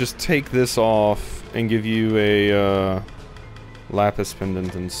do is just take this off and give you a lapis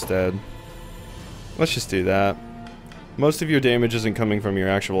pendant instead. Let's just do that. Most of your damage isn't coming from your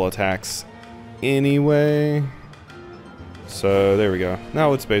actual attacks anyway. So there we go.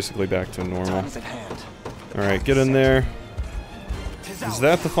 Now it's basically back to normal. Time is at hand. Alright, get in there. Is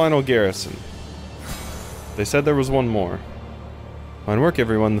that the final garrison? They said there was one more. Fine work,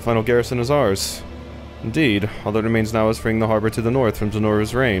 everyone. The final garrison is ours. Indeed. All that remains now is freeing the harbor to the north from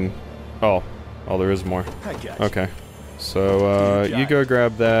Zenora's reign. Oh. Oh, there is more. Okay. So, you go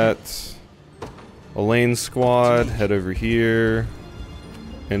grab that. Elaine's squad, head over here.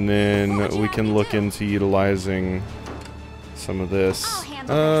 And then we can look into utilizing some of this.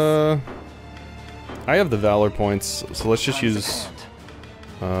 I have the Valor points, so let's just use...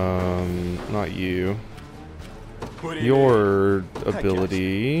 not you. Your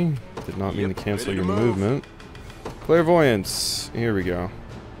ability did not mean to cancel your movement. Clairvoyance. Here we go.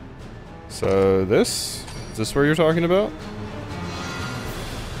 So this? Is this where you're talking about?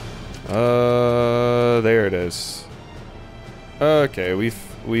 There it is. Okay,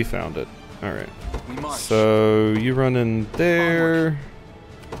 we found it. Alright. So you run in there.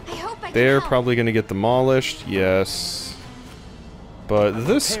 They're probably gonna get demolished, yes. But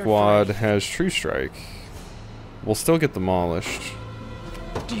this squad has True Strike. We'll still get demolished.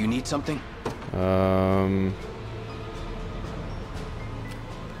 Do you need something? Yeah,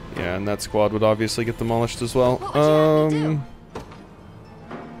 and that squad would obviously get demolished as well.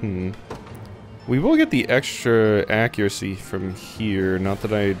 We will get the extra accuracy from here. Not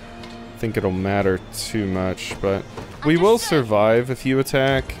that I think it'll matter too much, but we will survive if you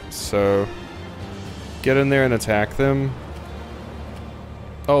attack, so get in there and attack them.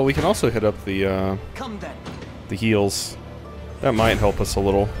 Oh, we can also hit up the heals. That might help us a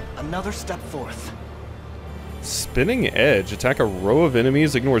little. Another step forth. Spinning Edge. Attack a row of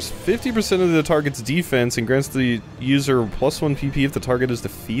enemies, ignores 50% of the target's defense, and grants the user +1 PP if the target is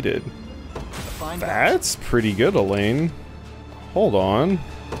defeated. That's pretty good, Elaine. Hold on.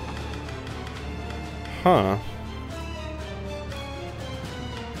 Huh.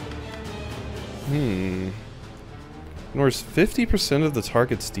 Ignores 50% of the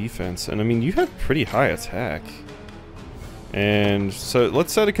target's defense, and I mean, you have pretty high attack. And so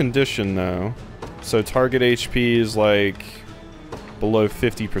let's set a condition though. So target HP is like below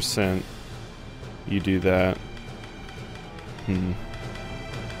 50%. You do that.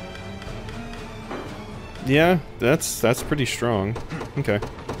 Yeah, that's pretty strong. Okay.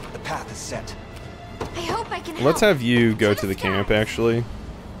 The path is set. I hope I can Let's have you go to the camp actually.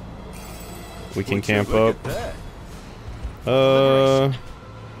 We can camp up.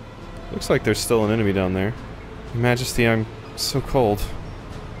 Looks like there's still an enemy down there. Your Majesty, I'm so cold.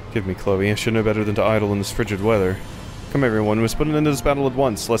 Give me, Chloe. I should know better than to idle in this frigid weather. Come everyone, we must put an end to this battle at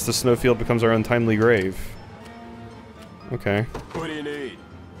once, lest the snowfield becomes our untimely grave. Okay. What do you need?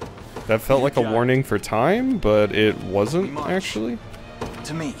 That felt like a warning for time, but it wasn't actually.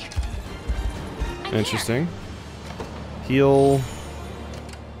 To me. Interesting. Heal.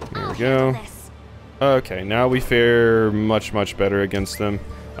 There we go. Okay, now we fare much, much better against them.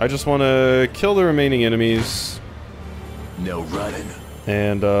 I just want to kill the remaining enemies. No running.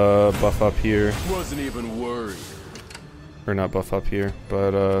 And buff up here. Wasn't even worried. Or not buff up here,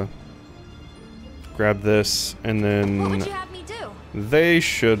 but grab this, and then What would you have me do? they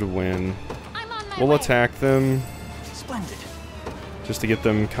should win. I'm on my We'll way. attack them, Splendid. just to get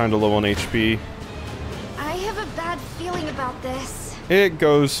them kind of low on HP. I have a bad feeling about this. It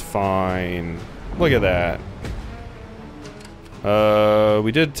goes fine. Look at that.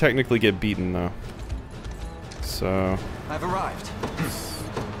 We did technically get beaten though. So. I've arrived.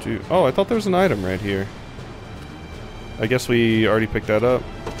 Oh, I thought there was an item right here. I guess we already picked that up.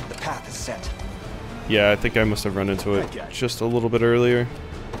 The path is set. Yeah, I think I must have run into it just a little bit earlier.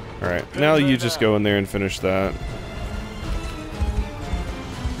 Alright, now you just go in there and finish that.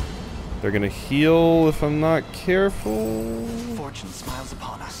 They're gonna heal if I'm not careful. Fortune smiles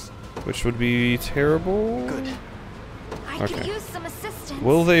upon us. Which would be terrible. Good. I could use some assistance.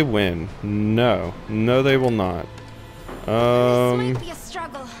 Will they win? No. No, they will not. This might be a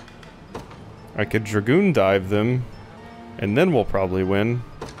struggle. I could Dragoon dive them, and then we'll probably win.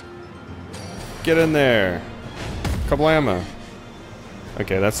 Get in there. Kablama.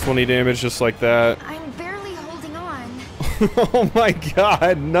 Okay, that's 20 damage just like that. I'm barely holding on. Oh my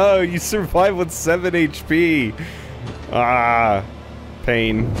god, no, you survived with 7 HP. Ah,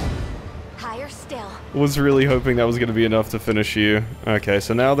 pain. Higher still. Was really hoping that was going to be enough to finish you. Okay,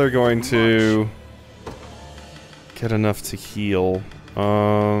 so now they're going to get enough to heal.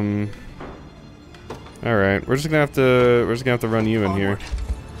 Alright, we're just gonna have to run you in here.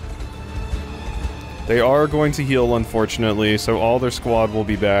 They are going to heal, unfortunately, so all their squad will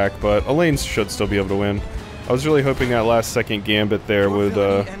be back, but Elaine should still be able to win. I was really hoping that last second gambit there would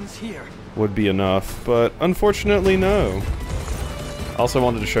would be enough, but unfortunately, no. I also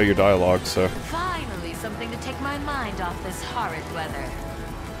wanted to show your dialogue, so... Finally, something to take my mind off this horrid weather.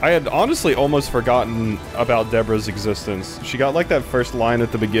 I had honestly almost forgotten about Deborah's existence. She got like that first line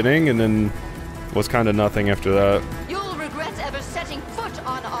at the beginning, and then was kind of nothing after that. You'll regret ever setting foot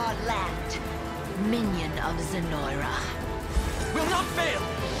on our land. Minion of Zenoira. Will not fail!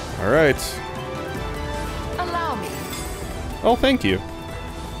 Alright. Allow me. Oh, thank you.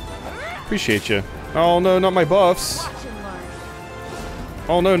 Appreciate you. Oh no, not my buffs. Watch and learn.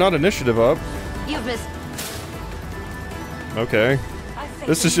 Oh no, not initiative up. You've missed. Okay. I think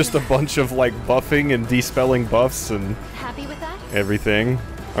This is just a bunch of like buffing and despelling buffs and happy with that? everything.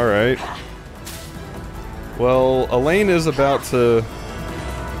 Alright. Well, Elaine is about to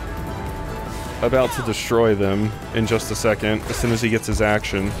destroy them in just a second, as soon as he gets his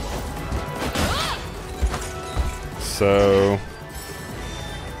action. So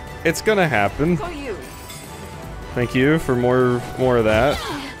it's gonna happen. For you. Thank you for more of that.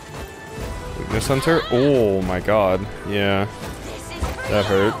 Weakness Hunter? Oh my god. Yeah. This is for That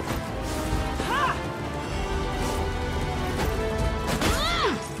hurt.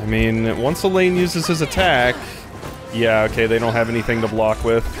 I mean, once Elaine uses his attack... Yeah, okay, they don't have anything to block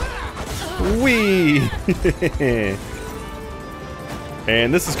with. Whee!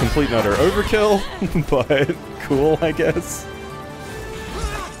 And this is complete and utter overkill, but cool, I guess.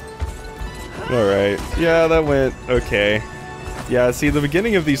 Alright. Yeah, that went okay. Yeah, see, the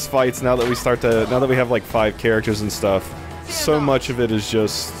beginning of these fights, now that we have like 5 characters and stuff, so much of it is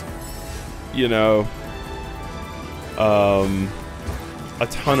just, you know, a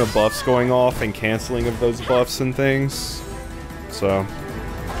ton of buffs going off and canceling of those buffs and things. So,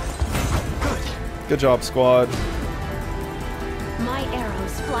 good job, squad. My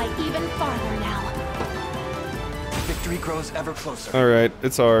arrows fly even farther now. Victory grows ever closer. Alright,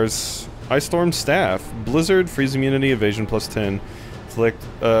 it's ours. Ice Storm Staff. Blizzard, freeze immunity, evasion plus 10.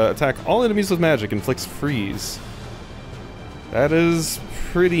 Attack all enemies with magic, inflicts freeze. That is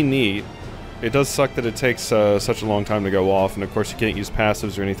pretty neat. It does suck that it takes such a long time to go off, and of course you can't use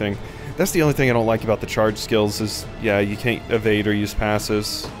passives or anything. That's the only thing I don't like about the charge skills is, yeah, you can't evade or use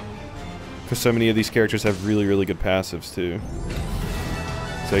passives. Because so many of these characters have really, really good passives too.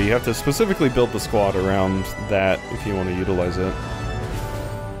 So you have to specifically build the squad around that if you want to utilize it.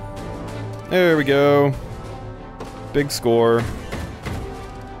 There we go. Big score.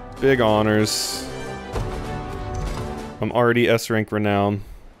 Big honors. I'm already S-rank renown.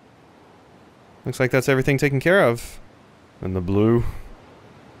 Looks like that's everything taken care of. And the blue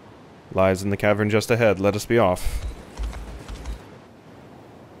lies in the cavern just ahead. Let us be off.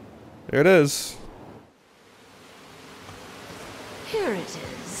 There it is. Here it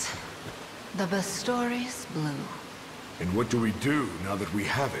is. The Bastorius Blue. And what do we do now that we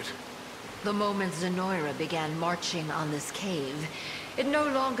have it? The moment Zenoira began marching on this cave, it no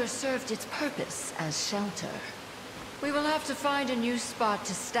longer served its purpose as shelter. We will have to find a new spot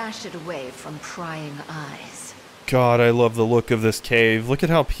to stash it away from prying eyes. God, I love the look of this cave. Look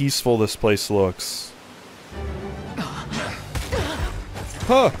at how peaceful this place looks.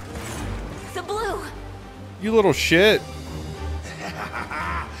 Huh! The blue! You little shit!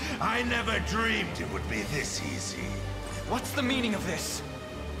 I never dreamed it would be this easy. What's the meaning of this?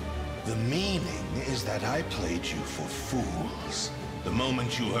 The meaning is that I played you for fools. The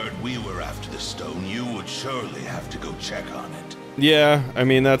moment you heard we were after the stone, you would surely have to go check on it. Yeah, I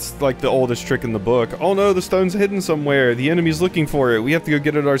mean, that's like the oldest trick in the book. Oh no, the stone's hidden somewhere. The enemy's looking for it. We have to go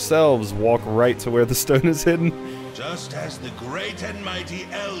get it ourselves. Walk right to where the stone is hidden. Just as the great and mighty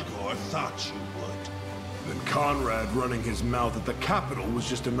Elgor thought you would. Then Conrad running his mouth at the capital was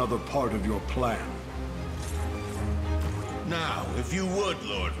just another part of your plan. Now, if you would,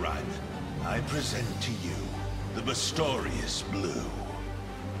 Lord Ryman, I present to you the Bastorius Blue.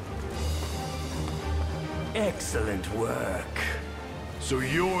 Excellent work. So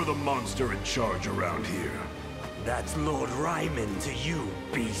you're the monster in charge around here. That's Lord Ryman to you,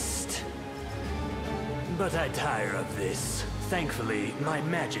 beast. But I tire of this. Thankfully, my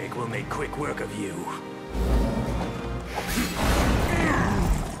magic will make quick work of you.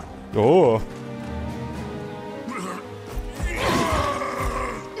 Oh.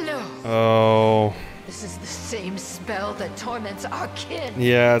 No, Oh. this is the same spell that torments our kin.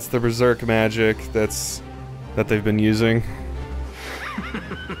 Yeah, it's the berserk magic that they've been using.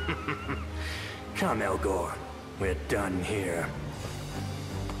 Come, Elgor. We're done here.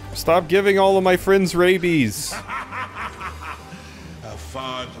 Stop giving all of my friends rabies. How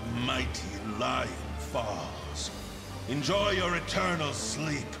far the mighty lion falls. Enjoy your eternal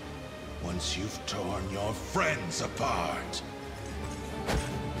sleep once you've torn your friends apart.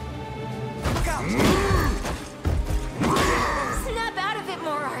 out! Snap out of it,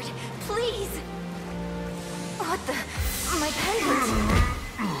 Morard! Please! What the... My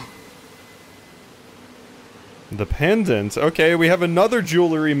pendant! The pendant? Okay, we have another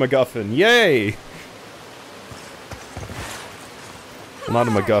jewelry MacGuffin. Yay! Not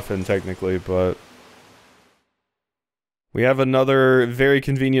a MacGuffin, technically, but... we have another very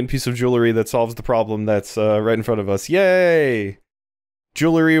convenient piece of jewelry that solves the problem that's right in front of us. Yay!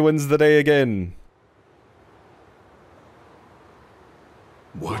 Jewelry wins the day again.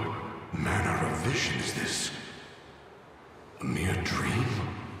 What manner of vision is this? A mere dream?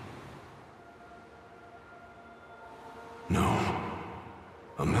 No.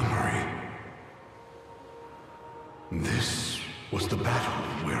 A memory. This was the battle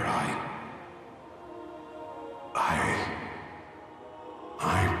where I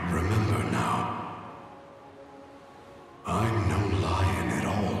remember now. I'm no lion at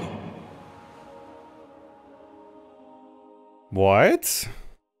all. What?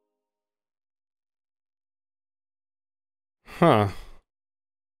 Huh.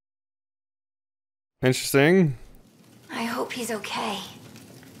 Interesting. I hope he's okay.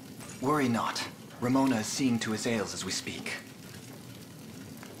 Worry not. Ramona is seeing to his ails as we speak.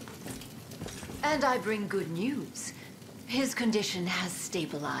 And I bring good news. His condition has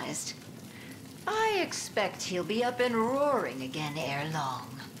stabilized. I expect he'll be up and roaring again ere long.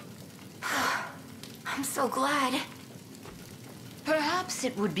 I'm so glad. Perhaps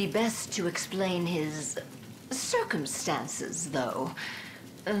it would be best to explain his circumstances, though.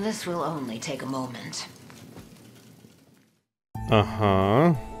 This will only take a moment.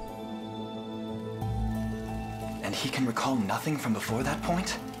 Uh-huh. And he can recall nothing from before that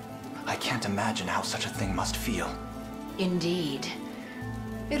point? I can't imagine how such a thing must feel. Indeed.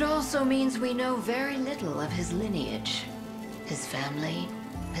 It also means we know very little of his lineage. His family,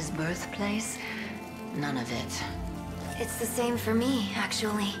 his birthplace, none of it. It's the same for me,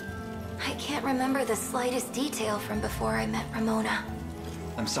 actually. I can't remember the slightest detail from before I met Ramona.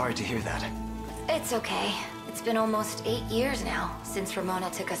 I'm sorry to hear that. It's okay. It's been almost 8 years now since Ramona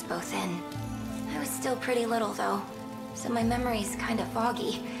took us both in. I was still pretty little, though, so my memory's kind of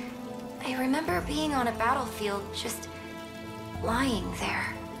foggy. I remember being on a battlefield, just lying there.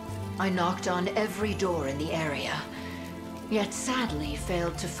 I knocked on every door in the area, yet sadly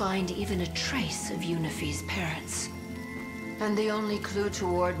failed to find even a trace of Unify's parents. And the only clue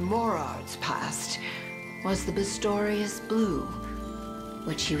toward Morard's past was the Bistorius blue,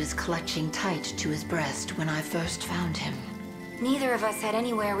 which he was clutching tight to his breast when I first found him. Neither of us had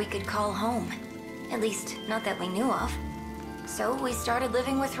anywhere we could call home. At least, not that we knew of. So we started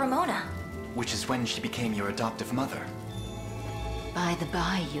living with Ramona. Which is when she became your adoptive mother. By the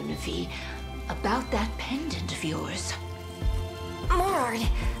by, Unify, about that pendant of yours. Morard,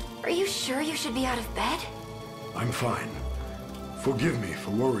 are you sure you should be out of bed? I'm fine. Forgive me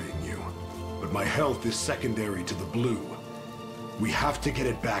for worrying you, but my health is secondary to the blue. We have to get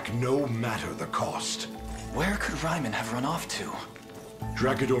it back no matter the cost. Where could Ryman have run off to?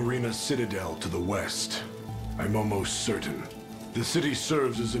 Dracodorina's citadel to the west. I'm almost certain. The city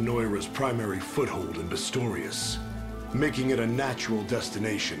serves as Zenoira's primary foothold in Bistorius, making it a natural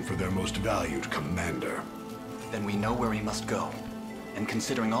destination for their most valued commander. Then we know where he must go. And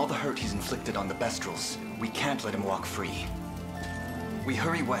considering all the hurt he's inflicted on the Bestrels, we can't let him walk free. We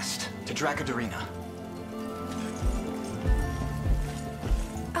hurry west, to Dracodorina.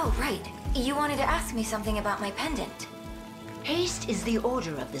 Oh, right. You wanted to ask me something about my pendant. Haste is the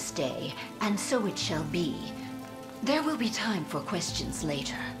order of this day, and so it shall be. There will be time for questions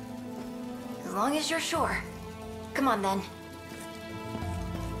later. As long as you're sure. Come on, then.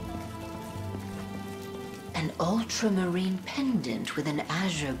 An ultramarine pendant with an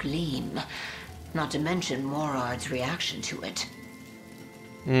azure gleam. Not to mention Morard's reaction to it.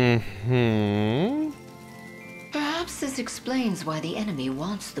 Mm-hmm. Perhaps this explains why the enemy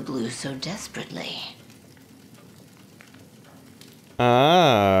wants the blue so desperately.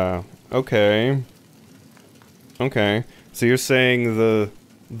 Ah, okay. Okay. So you're saying the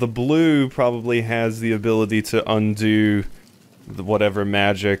blue probably has the ability to undo whatever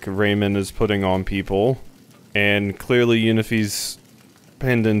magic Raymond is putting on people. And clearly Unify's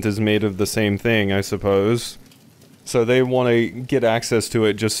pendant is made of the same thing, I suppose. So they want to get access to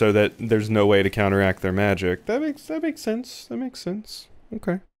it just so that there's no way to counteract their magic. That makes sense. That makes sense.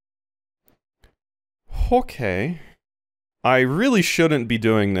 Okay. Okay. I really shouldn't be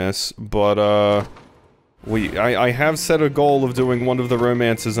doing this, but I have set a goal of doing one of the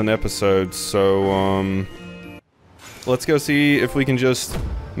romances an episode, so let's go see if we can just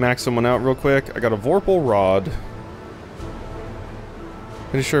max someone out real quick. I got a Vorpal Rod.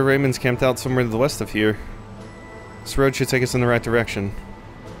 Pretty sure Raymond's camped out somewhere to the west of here. This road should take us in the right direction.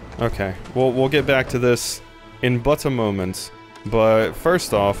 Okay, we'll get back to this in but a moment. But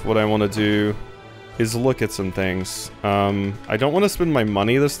first off, what I want to do is look at some things. I don't want to spend my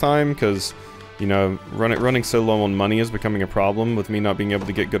money this time, because, you know, running so low on money is becoming a problem with me not being able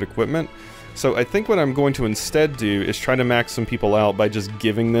to get good equipment. So I think what I'm going to instead do is try to max some people out by just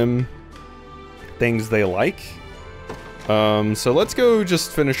giving them things they like. So let's go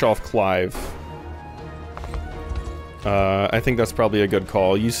just finish off Clive. I think that's probably a good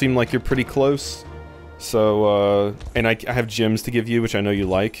call. You seem like you're pretty close. So, and I have gems to give you, which I know you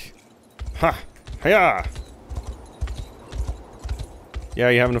like. Ha! Hiya! Yeah,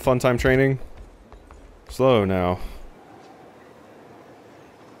 you having a fun time training? Slow now.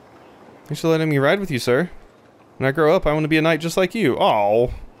 Thanks for letting me ride with you, sir. When I grow up, I want to be a knight just like you.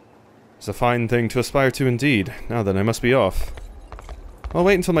 Aww. It's a fine thing to aspire to indeed. Now then, I must be off. I'll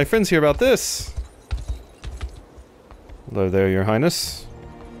wait until my friends hear about this. Hello there, your highness.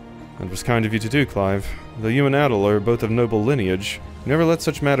 That was kind of you to do, Clive. Though you and Adel are both of noble lineage, never let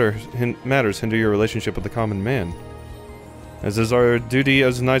such matters hinder your relationship with the common man. As is our duty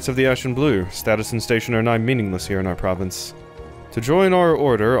as Knights of the Ashen Blue, status and station are nigh meaningless here in our province. To join our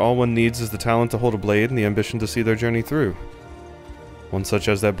order, all one needs is the talent to hold a blade and the ambition to see their journey through. One such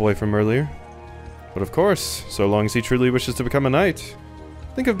as that boy from earlier. But of course, so long as he truly wishes to become a knight.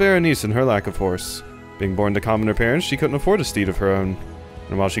 Think of Berenice and her lack of horse. Being born to commoner parents, she couldn't afford a steed of her own.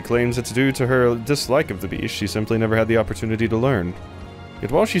 And while she claims it's due to her dislike of the beast, she simply never had the opportunity to learn.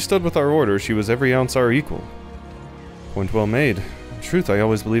 Yet while she stood with our order, she was every ounce our equal. Point well made. In truth, I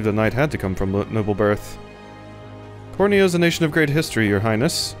always believed a knight had to come from noble birth. Corneo is a nation of great history, your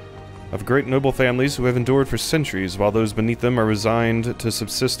highness. Of great noble families who have endured for centuries, while those beneath them are resigned to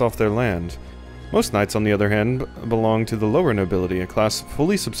subsist off their land. Most knights, on the other hand, belong to the lower nobility, a class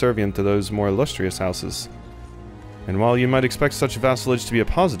fully subservient to those more illustrious houses. And while you might expect such vassalage to be a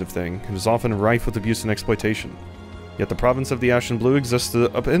positive thing, it is often rife with abuse and exploitation. Yet the province of the Ashen Blue exists to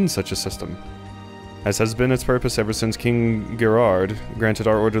upend such a system, as has been its purpose ever since King Gerard granted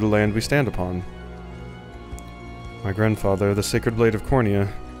our order the land we stand upon. My grandfather, the Sacred Blade of Cornea,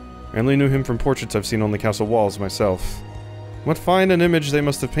 I only knew him from portraits I've seen on the castle walls myself. What fine an image they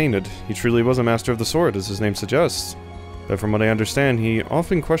must have painted. He truly was a master of the sword, as his name suggests. Though from what I understand, he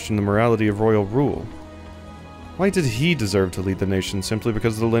often questioned the morality of royal rule. Why did he deserve to lead the nation simply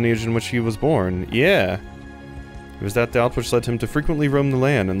because of the lineage in which he was born? Yeah. It was that doubt which led him to frequently roam the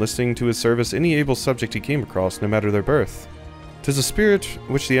land, enlisting to his service any able subject he came across, no matter their birth. 'Tis a spirit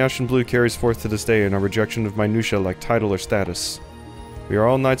which the Ashen Blue carries forth to this day in our rejection of minutiae like title or status. We are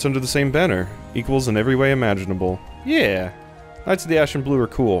all knights under the same banner, equals in every way imaginable. Yeah, Knights of the Ashen Blue are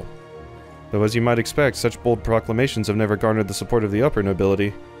cool. Though as you might expect, such bold proclamations have never garnered the support of the upper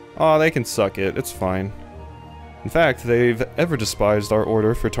nobility. Aw, they can suck it, it's fine. In fact, they've ever despised our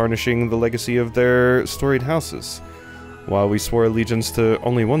order for tarnishing the legacy of their storied houses, while we swore allegiance to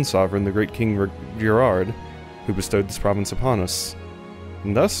only one sovereign, the great King Gerard, who bestowed this province upon us.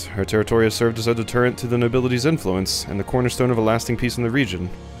 And thus, her territory has served as a deterrent to the nobility's influence, and the cornerstone of a lasting peace in the region.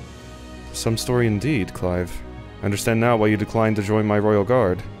 Some story indeed, Clive. I understand now why you declined to join my royal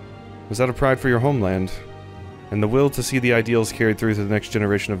guard. Was out of pride for your homeland, and the will to see the ideals carried through to the next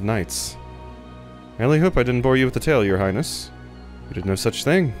generation of knights. I only hope I didn't bore you with the tale, your highness. You did no such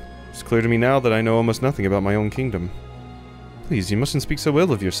thing. It's clear to me now that I know almost nothing about my own kingdom. Please, you mustn't speak so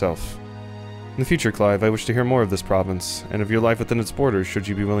ill of yourself. In the future, Clive, I wish to hear more of this province, and of your life within its borders, should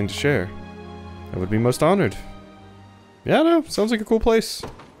you be willing to share. I would be most honored. Yeah, no, sounds like a cool place.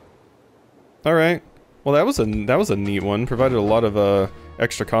 Alright. Well, that was a neat one. Provided a lot of,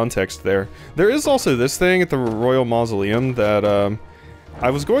 extra context there. There is also this thing at the Royal Mausoleum that, I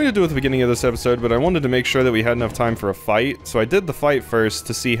was going to do at the beginning of this episode, but I wanted to make sure that we had enough time for a fight, so I did the fight first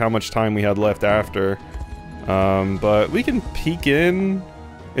to see how much time we had left after. But we can peek in.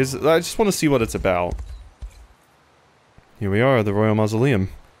 I just want to see what it's about. Here we are, the Royal Mausoleum.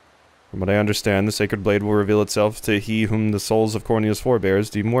 From what I understand, the Sacred Blade will reveal itself to he whom the souls of Cornea's forebears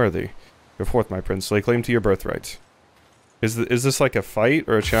deem worthy. Go forth, my prince, lay claim to your birthright. Is this like a fight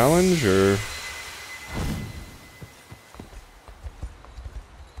or a challenge, or...?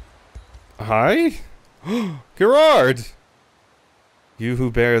 Hi? Gerard! You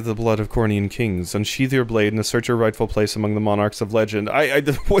who bear the blood of Cornean kings, unsheath your blade and assert your rightful place among the monarchs of legend.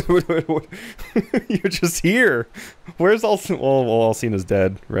 What? You're just here. Where's Alcina? Well, Alcina's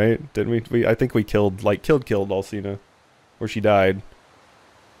dead, right? Didn't we? I think we killed Alcina. Or she died.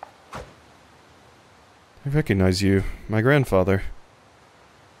 I recognize you. My grandfather.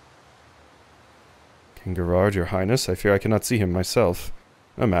 King Gerard, your highness, I fear I cannot see him myself.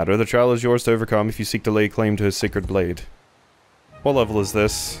 No matter, the trial is yours to overcome if you seek to lay claim to his sacred blade. What level is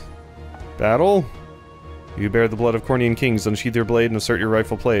this? Battle? You bear the blood of Cornian kings, unsheath your blade and assert your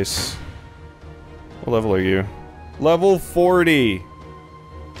rightful place. What level are you? Level 40!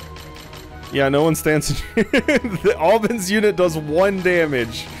 Yeah, no one stands. Alban's unit does 1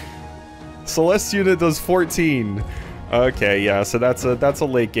 damage. Celeste's unit does 14. Okay, yeah, so that's a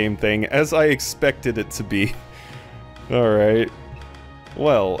late game thing, as I expected it to be. Alright.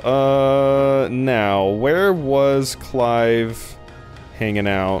 Well, now, where was Clive hanging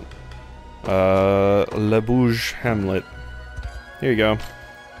out? Le Bouge Hamlet. Here you go.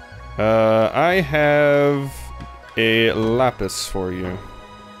 I have a lapis for you.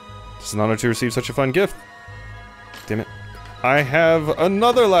 It's an honor to receive such a fun gift. Damn it. I have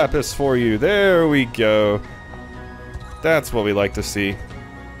another lapis for you. There we go. That's what we like to see.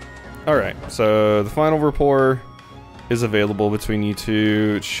 Alright, so the final rapport is available between you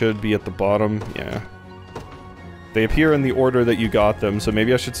two. It should be at the bottom. Yeah. They appear in the order that you got them, so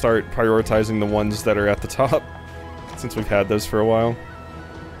maybe I should start prioritizing the ones that are at the top, since we've had those for a while.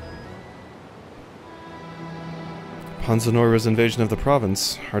 Upon Zenoira's invasion of the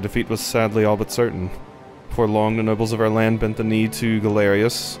province, our defeat was sadly all but certain. Before long, the nobles of our land bent the knee to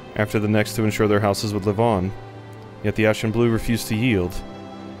Galerius, after the next to ensure their houses would live on. Yet the Ashen Blue refused to yield.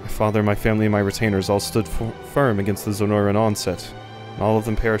 My father, my family, and my retainers all stood firm against the Zenoiran onset, and all of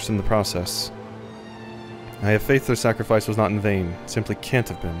them perished in the process. I have faith their sacrifice was not in vain, it simply can't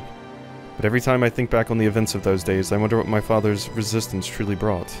have been. But every time I think back on the events of those days, I wonder what my father's resistance truly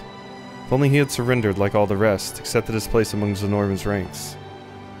brought. If only he had surrendered like all the rest, accepted his place among Zenoiran's ranks.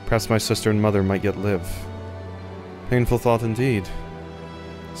 Perhaps my sister and mother might yet live. Painful thought indeed.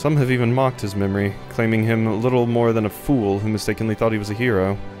 Some have even mocked his memory, claiming him little more than a fool who mistakenly thought he was a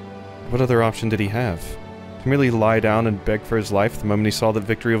hero. What other option did he have? To merely lie down and beg for his life the moment he saw that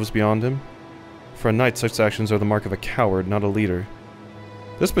victory was beyond him? For a knight, such actions are the mark of a coward, not a leader.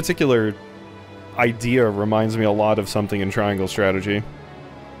 This particular idea reminds me a lot of something in Triangle Strategy.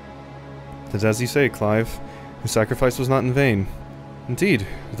 But as you say, Clive, his sacrifice was not in vain. Indeed,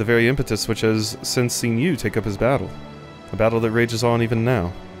 the very impetus which has since seen you take up his battle. A battle that rages on even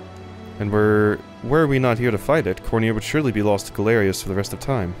now. And were we not here to fight it, Cornia would surely be lost to Galerius for the rest of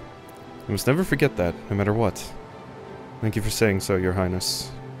time. We must never forget that, no matter what. Thank you for saying so, Your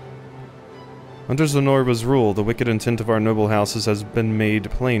Highness. Under Zenoira's rule, the wicked intent of our noble houses has been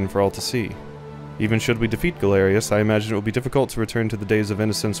made plain for all to see. Even should we defeat Galerius, I imagine it will be difficult to return to the days of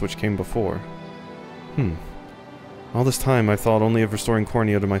innocence which came before. All this time I thought only of restoring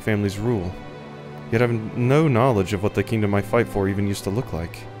Cornia to my family's rule. Yet I have no knowledge of what the kingdom I fight for even used to look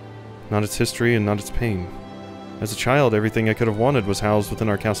like. Not its history and not its pain. As a child, everything I could have wanted was housed within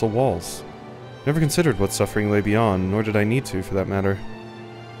our castle walls. Never considered what suffering lay beyond, nor did I need to, for that matter.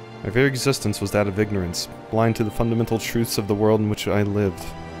 My very existence was that of ignorance, blind to the fundamental truths of the world in which I lived.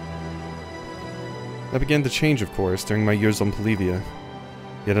 That began to change, of course, during my years on Polivia.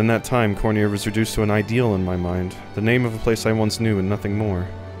 Yet in that time, Cornia was reduced to an ideal in my mind, the name of a place I once knew and nothing more.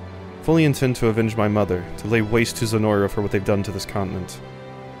 Fully intend to avenge my mother, to lay waste to Zenoira for what they've done to this continent.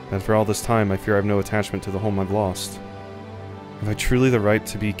 And for all this time, I fear I have no attachment to the home I've lost. Have I truly the right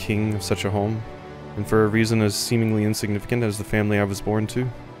to be king of such a home? And for a reason as seemingly insignificant as the family I was born to? It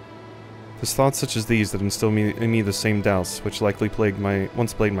is thoughts such as these that instill in me the same doubts which likely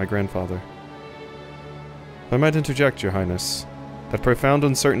once plagued my grandfather. If I might interject, Your Highness, that profound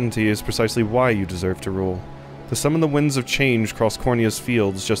uncertainty is precisely why you deserve to rule. To summon the winds of change across Cornia's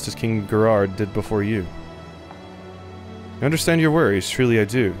fields just as King Gerard did before you. I understand your worries, truly I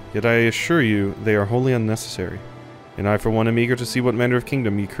do, yet I assure you they are wholly unnecessary, and I for one am eager to see what manner of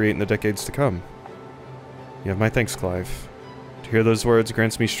kingdom you create in the decades to come. You have my thanks, Clive. To hear those words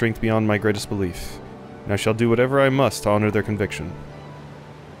grants me strength beyond my greatest belief, and I shall do whatever I must to honor their conviction.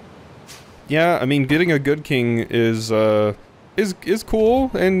 Yeah, I mean, getting a good king is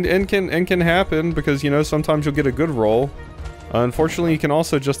cool and can happen because, you know, sometimes you'll get a good roll. Unfortunately, you can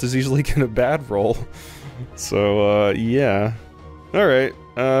also just as easily get a bad roll. So, yeah. Alright,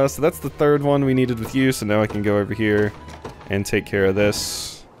 so that's the third one we needed with you, so now I can go over here and take care of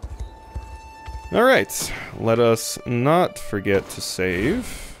this. Alright, let us not forget to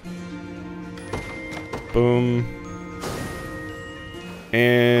save. Boom.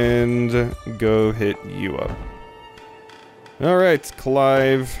 And go hit you up. Alright,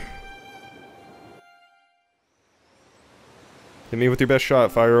 Clive. Hit me with your best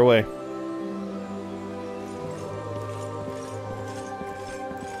shot, fire away.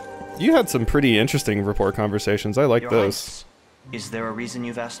 You had some pretty interesting rapport conversations, I like those. Is there a reason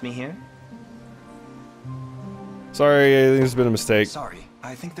you've asked me here? Sorry, there's been a mistake. Sorry,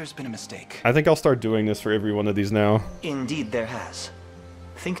 I think there's been a mistake. I think I'll start doing this for every one of these now. Indeed there has.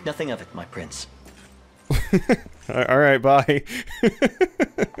 Think nothing of it, my prince. Alright, bye.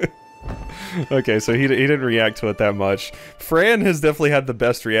 Okay, so he didn't react to it that much. Fran has definitely had the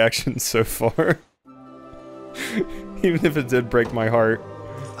best reaction so far. Even if it did break my heart.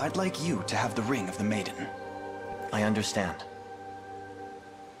 I'd like you to have the ring of the maiden. I understand.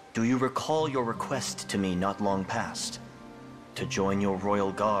 Do you recall your request to me not long past? To join your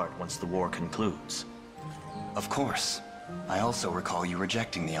royal guard once the war concludes? Of course. I also recall you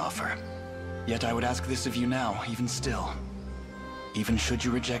rejecting the offer. Yet I would ask this of you now, even still. Even should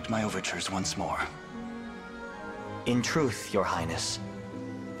you reject my overtures once more. In truth, your highness,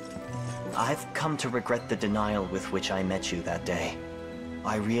 I've come to regret the denial with which I met you that day.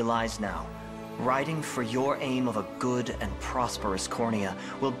 I realize now, riding for your aim of a good and prosperous Cornea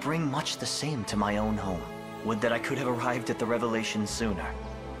will bring much the same to my own home. Would that I could have arrived at the revelation sooner.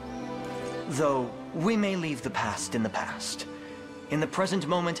 Though, we may leave the past in the past. In the present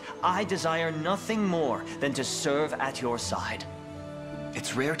moment, I desire nothing more than to serve at your side.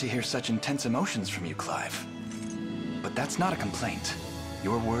 It's rare to hear such intense emotions from you, Clive. But that's not a complaint.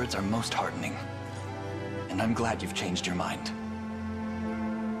 Your words are most heartening. And I'm glad you've changed your mind.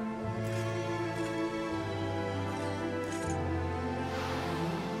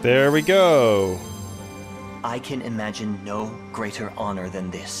 There we go. I can imagine no greater honor than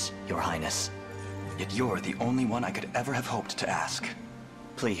this, your highness. Yet you're the only one I could ever have hoped to ask.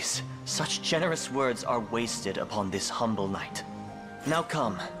 Please, such generous words are wasted upon this humble knight. Now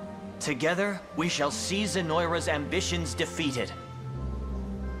come. Together, we shall see Zenoira's ambitions defeated.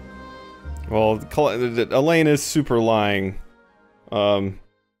 Well, Elaine is super lying.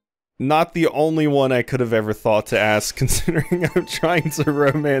 Not the only one I could have ever thought to ask, considering I'm trying to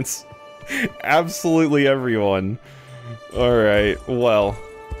romance absolutely everyone. Alright, well.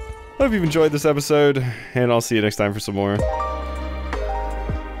 Hope you've enjoyed this episode, and I'll see you next time for some more.